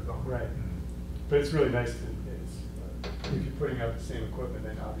fast they were going. Right. But it's really nice to, if you're putting out the same equipment,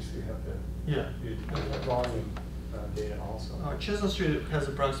 then obviously you have the volume data also. Chestnut Street has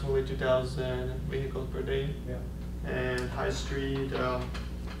approximately 2,000 vehicles per day. Yeah. And High Street,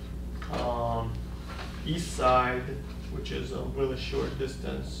 east side, which is a really short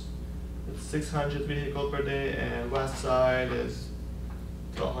distance, it's 600 vehicles per day, and west side is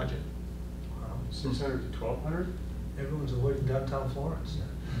 1,200. Wow. 600 to 1,200? Everyone's avoiding downtown Florence.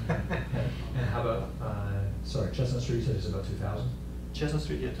 And how about, sorry, Chestnut Street, you said it's about 2,000? Chestnut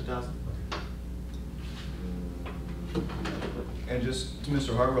Street, yeah, 2,000. And just to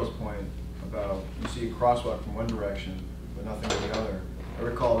Mr. Hartwell's point about you see a crosswalk from one direction, but nothing in the other. I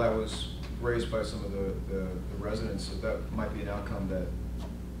recall that was raised by some of the residents, so that might be an outcome that,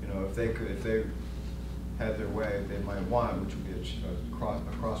 you know, if they had their way, they might want, which would be a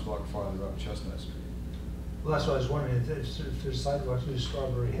crosswalk farther up Chestnut Street. Well, that's what I was wondering, if there's sidewalks near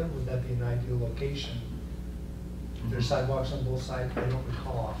Strawberry Hill, would that be an ideal location? There's sidewalks on both sides, I don't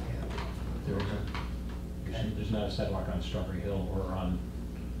recall offhand. There's not a sidewalk on Strawberry Hill or on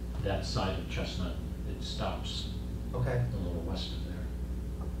that side of Chestnut. It stops Okay. a little west of there.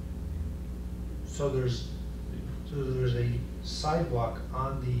 So there's a sidewalk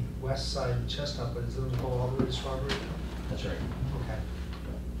on the west side of Chestnut, but it doesn't go all the way to Strawberry Hill? That's right. Okay.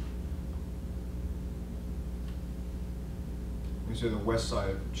 You say the west side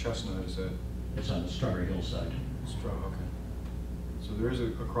of Chestnut, is that It's on the Strawberry Hill side. okay. So there is a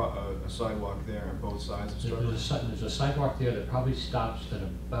sidewalk there on both sides of Strawberry? There's a sidewalk there that probably stops at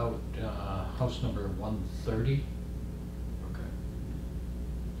about house number 130 Okay.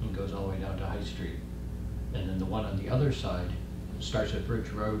 and goes all the way down to High Street. And then the one on the other side starts at Bridge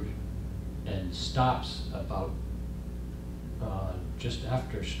Road and stops about just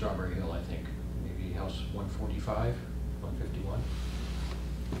after Strawberry Hill, I think. Maybe house 145, 151.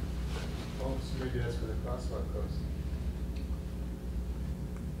 Oh, so maybe that's where the crosswalk goes.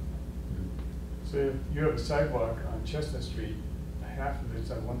 So if you have a sidewalk on Chestnut Street, half of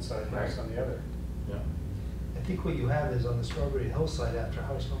it's on one side, half's on the other. Yeah. I think what you have is on the Strawberry Hill side after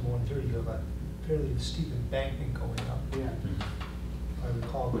house number 130, you have a fairly steep embankment going up, Yeah. if I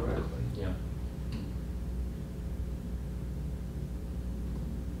recall correctly. Yeah.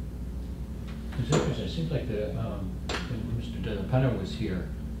 It's interesting, it seems like when Mr. DePena was here,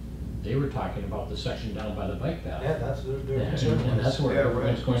 they were talking about the section down by the bike path. Yeah, that's their Yeah, concern. and that's where Yeah, right,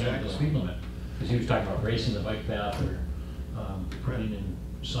 everyone's going under the exactly. speed limit. Because he was talking about racing the bike path or putting in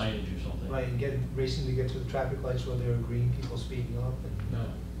signage or something. Right, and racing to get to the traffic lights where they're green, people speeding up. And No.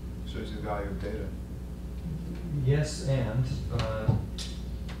 Shows you the value of data. Yes, and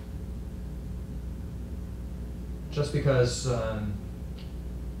just because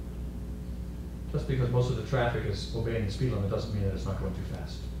most of the traffic is obeying the speed limit doesn't mean that it's not going too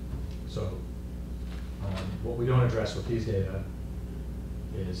fast. So what we don't address with these data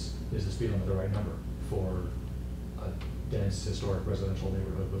is the speed limit the right number for a dense historic residential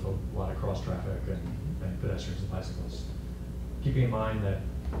neighborhood with a lot of cross traffic and pedestrians and bicyclists. Keeping in mind that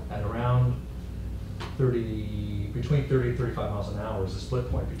at around between 30 and 35 miles an hour is the split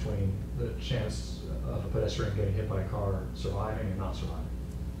point between the chance of a pedestrian getting hit by a car surviving and not surviving.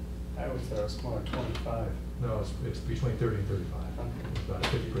 I always thought it was more like 25. No, it's between 30 and 35. Okay. About a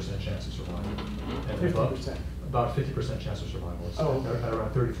 50% chance of survival. And about- 50%? About 50% chance of survival. It's Oh, okay. at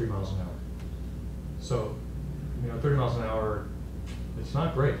around 33 miles an hour. So, 30 miles an hour, it's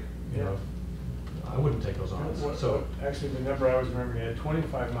not great, you know. I wouldn't take those odds. So, Actually, the number I was remembering, at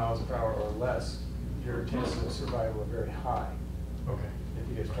 25 miles per hour or less, your chances of survival are very high. okay. If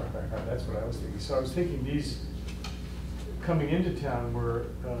you get struck by a car, that's what I was thinking. So I was thinking these, coming into town were,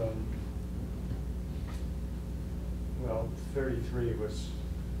 well, 33 was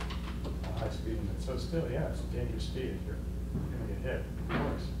a high speed limit. So still, yeah, it's a dangerous speed if you're gonna get hit,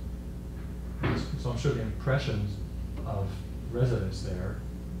 of course. So I'm sure the impressions of residents there,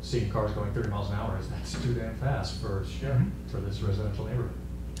 seeing cars going 30 miles an hour, is that's too damn fast for this residential neighborhood.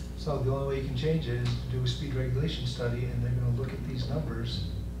 So the only way you can change it is to do a speed regulation study, and they're gonna look at these numbers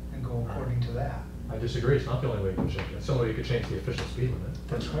and go according to that. I disagree, it's not the only way you can change it. It's the only way you can change the official speed limit.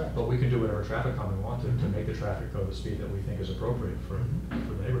 That's correct. But we can do whatever traffic calming we want to make the traffic go the speed that we think is appropriate for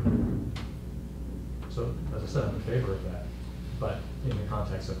the neighborhood. So, as I said, I'm in favor of that, but in the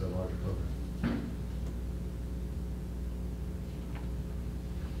context of the larger program.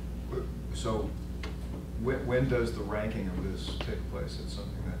 So when does the ranking of this take place? It's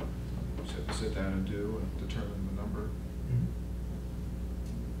something that you have to sit down and do and determine the number?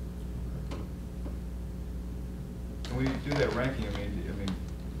 And when you do that ranking, I mean,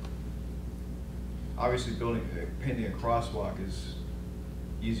 obviously painting a crosswalk is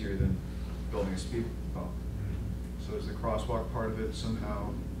easier than building a speed bump. So does the crosswalk part of it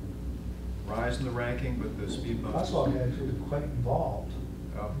somehow rise in the ranking, but the speed bump? Crosswalk actually is quite involved.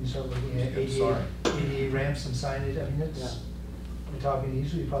 Oh. You start looking at I'm sorry. ADA ramps and signage, I mean, we're talking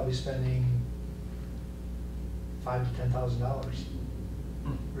easily probably spending $5,000 to $10,000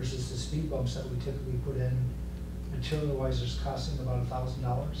 versus the speed bumps that we typically put in. Material-wise, it's costing about $1,000,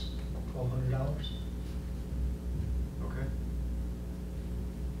 $1,200. Okay.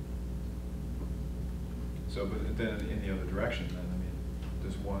 So, but then in the other direction, then, I mean,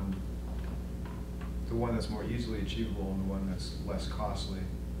 there's the one that's more easily achievable and the one that's less costly,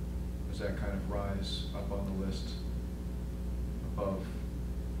 does that kind of rise up on the list above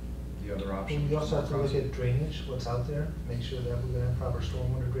the other options? We also have to look at drainage, what's out there, make sure that we're gonna have proper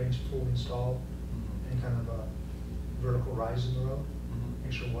stormwater drainage fully installed, and kind of a vertical rise in the road,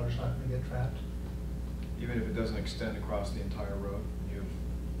 make sure water's not gonna get trapped. Even if it doesn't extend across the entire road, you have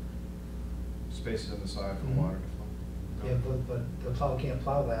spaces on the side for water to flow? Yeah, but the plow can't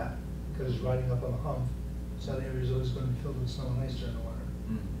plow that, because it's riding up on a hump, so that area's always gonna be filled with snow and ice during the winter.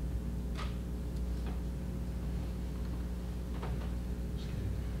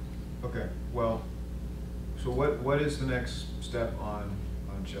 Okay, well, so what is the next step on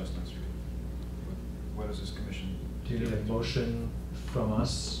Chestnut Street? What does this commission? Do you need a motion from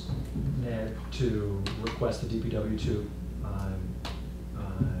us, Ned, to request the DPW to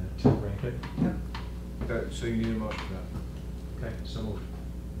rank it? So you need a motion for that? Okay, so moved.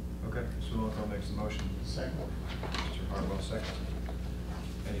 Okay, so Northwell makes the motion. Second. Mr. Hardwell seconds.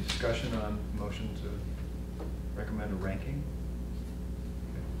 Any discussion on motion to recommend a ranking?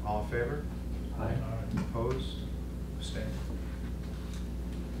 Okay. All in favor? Aye. Opposed? Abstained?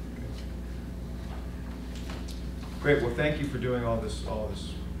 Okay. Great, well, thank you for doing all this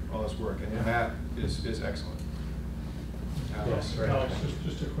work, and the map is excellent. Yes, very Alex, much.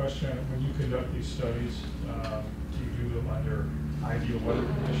 just a question, when you conduct these studies, do you do them under ideal weather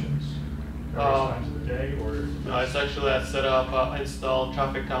conditions, various times of the day, or? No, it's actually I set up, I installed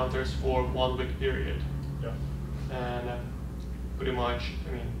traffic counters for 1 week period. Yeah. And pretty much,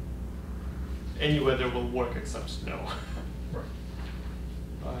 I mean, any weather will work except snow. Right.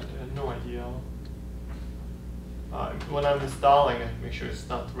 But no idea. When I'm installing it, make sure it's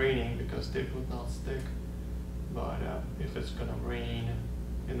not raining because they would not stick. But if it's gonna rain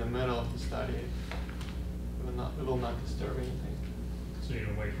in the middle of the study, it will not disturb anything. So you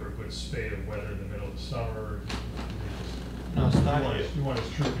don't wait for a good spate of weather in the middle of the summer? No, it's You not want yet. it- You want its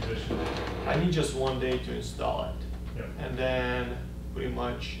true condition? I need just 1 day to install it. Yeah. And then pretty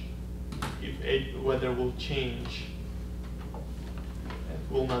much if weather will change, it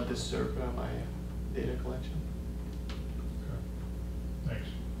will not disturb my data collection. Okay. Thanks.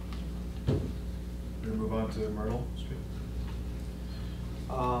 We're gonna move on to Myrtle Street.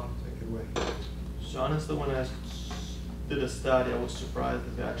 Take it away. So honestly, when I did a study, I was surprised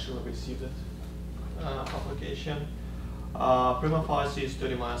that we actually received it, application. Prima facie is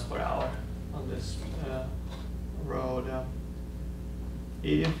 30 miles per hour on this road.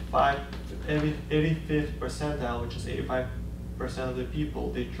 85th percentile, which is 85% of the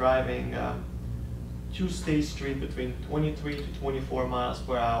people, they're driving to State Street between 23 to 24 miles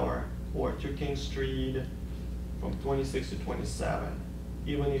per hour, or to King Street from 26 to 27.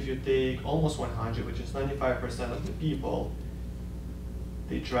 Even if you take almost 100, which is 95% of the people,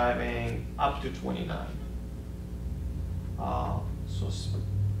 they're driving up to 29. So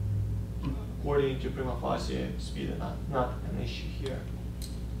according to prima facie, speed is not an issue here.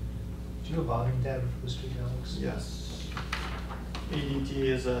 Do you have volume data for the street, Alex? Yes. ADT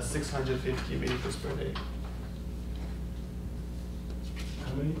is 650 vehicles per day.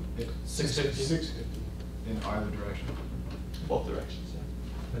 How many? 650. 650. In either direction. Both directions,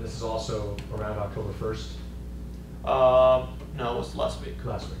 yeah. And this is also around October 1st, No, it was last week.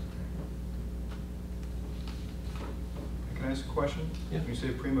 last week. Can I ask a question? Yeah. When you say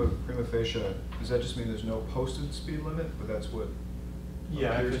prima facie, does that just mean there's no posted speed limit, but that's what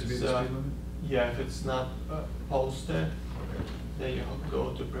Yeah, if appears to be it's the speed limit? yeah, if it's not posted, Okay. then you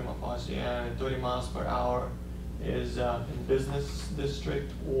go to prima facie, and 30 miles per hour is in business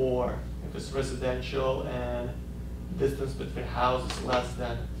district, or if it's residential and distance between houses less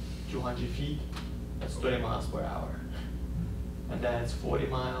than 200 feet, that's 30 miles per hour. And then it's 40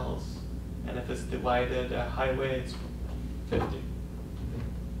 miles, and if it's divided highway, it's 50.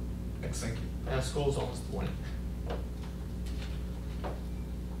 Thank you. And school's almost 20.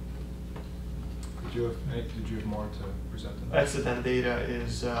 Did you have more to present than that? Accident data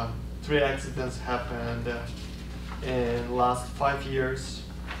is 3 accidents happened in last 5 years.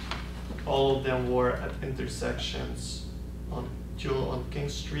 All of them were at intersections on King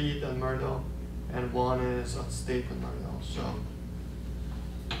Street and Myrtle, and one is on State and Myrtle. So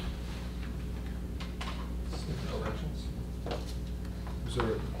elections. Was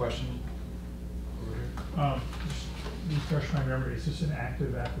there a question over here? Just refresh my memory, is this an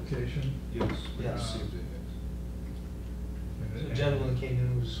active application? Yes. We Yes. received it, yes. The gentleman came in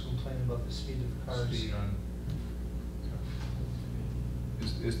who was complaining about the speed of the cars. Speed on,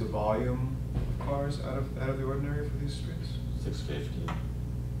 Is the volume of cars out of the ordinary for these streets? 650.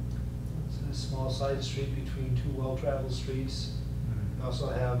 It's a small side street between two well-traveled streets. We also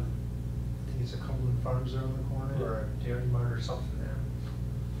have, I think it's a Cumberland Farms there on the corner, or a Dairy Mart or something there.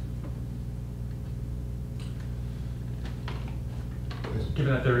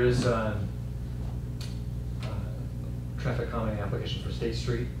 Given that there is traffic calming application for State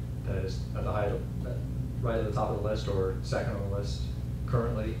Street that is at the right at the top of the list or second on the list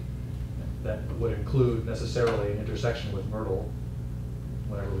currently, that would include necessarily an intersection with Myrtle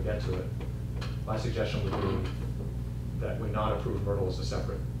whenever we get to it. My suggestion would be that we not approve Myrtle as a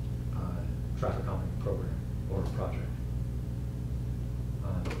separate traffic calming program or project.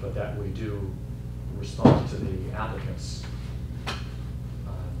 But that we do respond to the applicants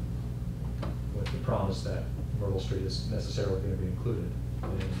with the promise that Myrtle Street is necessarily going to be included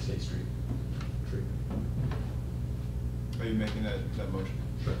in the State Street treatment. Are you making that motion?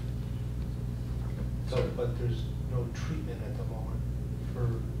 Sure. So, but there's no treatment at the moment for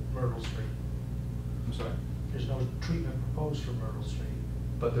Myrtle Street. I'm sorry? There's no treatment proposed for Myrtle Street.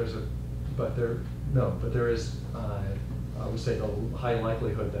 But there is, I would say, the high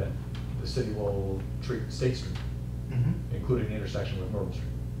likelihood that the city will treat State Street, including the intersection with Myrtle Street.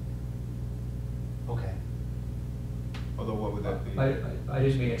 Okay. Although what would that be? I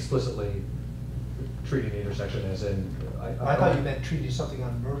didn't mean explicitly treating the intersection as in. I thought you meant treating something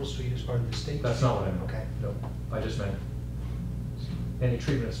on Myrtle Street as part of the State. That's Street. not what I meant. Okay. No, I just meant any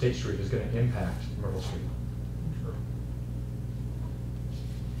treatment of State Street is going to impact Myrtle Street.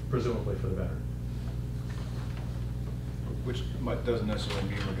 Presumably for the better. Which doesn't necessarily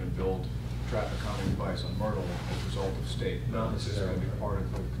mean we're going to build traffic calming device on Myrtle as a result of state. Not This is going to be necessarily. part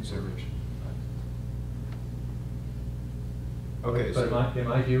of the consideration. Okay, But so. in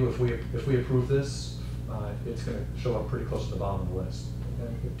my view, if we approve this, it's going to show up pretty close to the bottom of the list.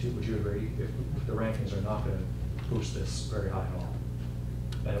 Would you agree? If the rankings are not going to boost this very high at all,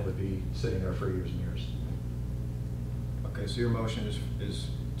 and it would be sitting there for years and years. Okay, so your motion is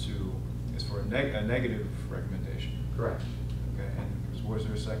for a negative recommendation. Correct. Okay, and was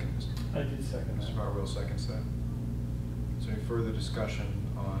there a second? I did second Mr. that. Barwell seconds that. Is there any further discussion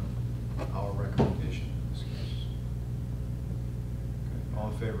on our recommendation in this case? Okay, all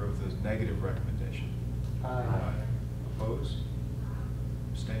in favor of the negative recommendation? Aye. Opposed?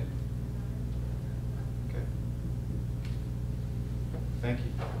 Abstain? Okay. Thank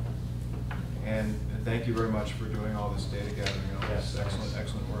you. And thank you very much for doing all this data gathering and all this Yes, excellent, thanks.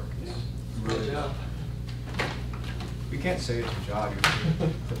 excellent work. It's Good really- job. We can't say it's your job, you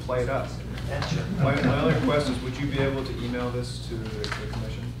have to play it up. That's your- My only request is, would you be able to email this to the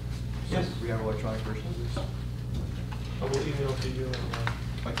commission? Yes. We have electronic version of this. I will email to you and,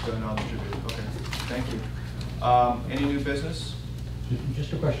 Like the knowledge of it. Okay, thank you. Any new business?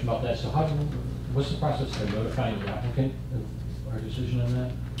 Just a question about that, so what's the process for notifying the applicant of our decision on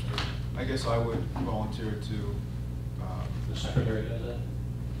that? I guess I would volunteer to. The secretary does that?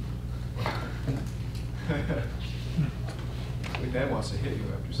 Wait, Dad wants to hit you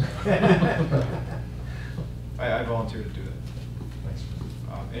after saying that. I volunteer to do that. Thanks.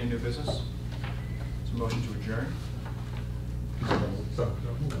 Any new business? Is there a motion to adjourn?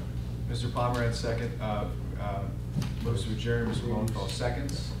 Mr. Pomeranz, second. Moves to adjourn. Mr. Lowenthal,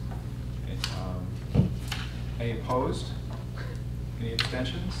 seconds. Any opposed? Any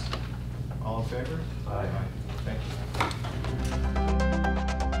abstentions? All in favor? Aye. Thank you.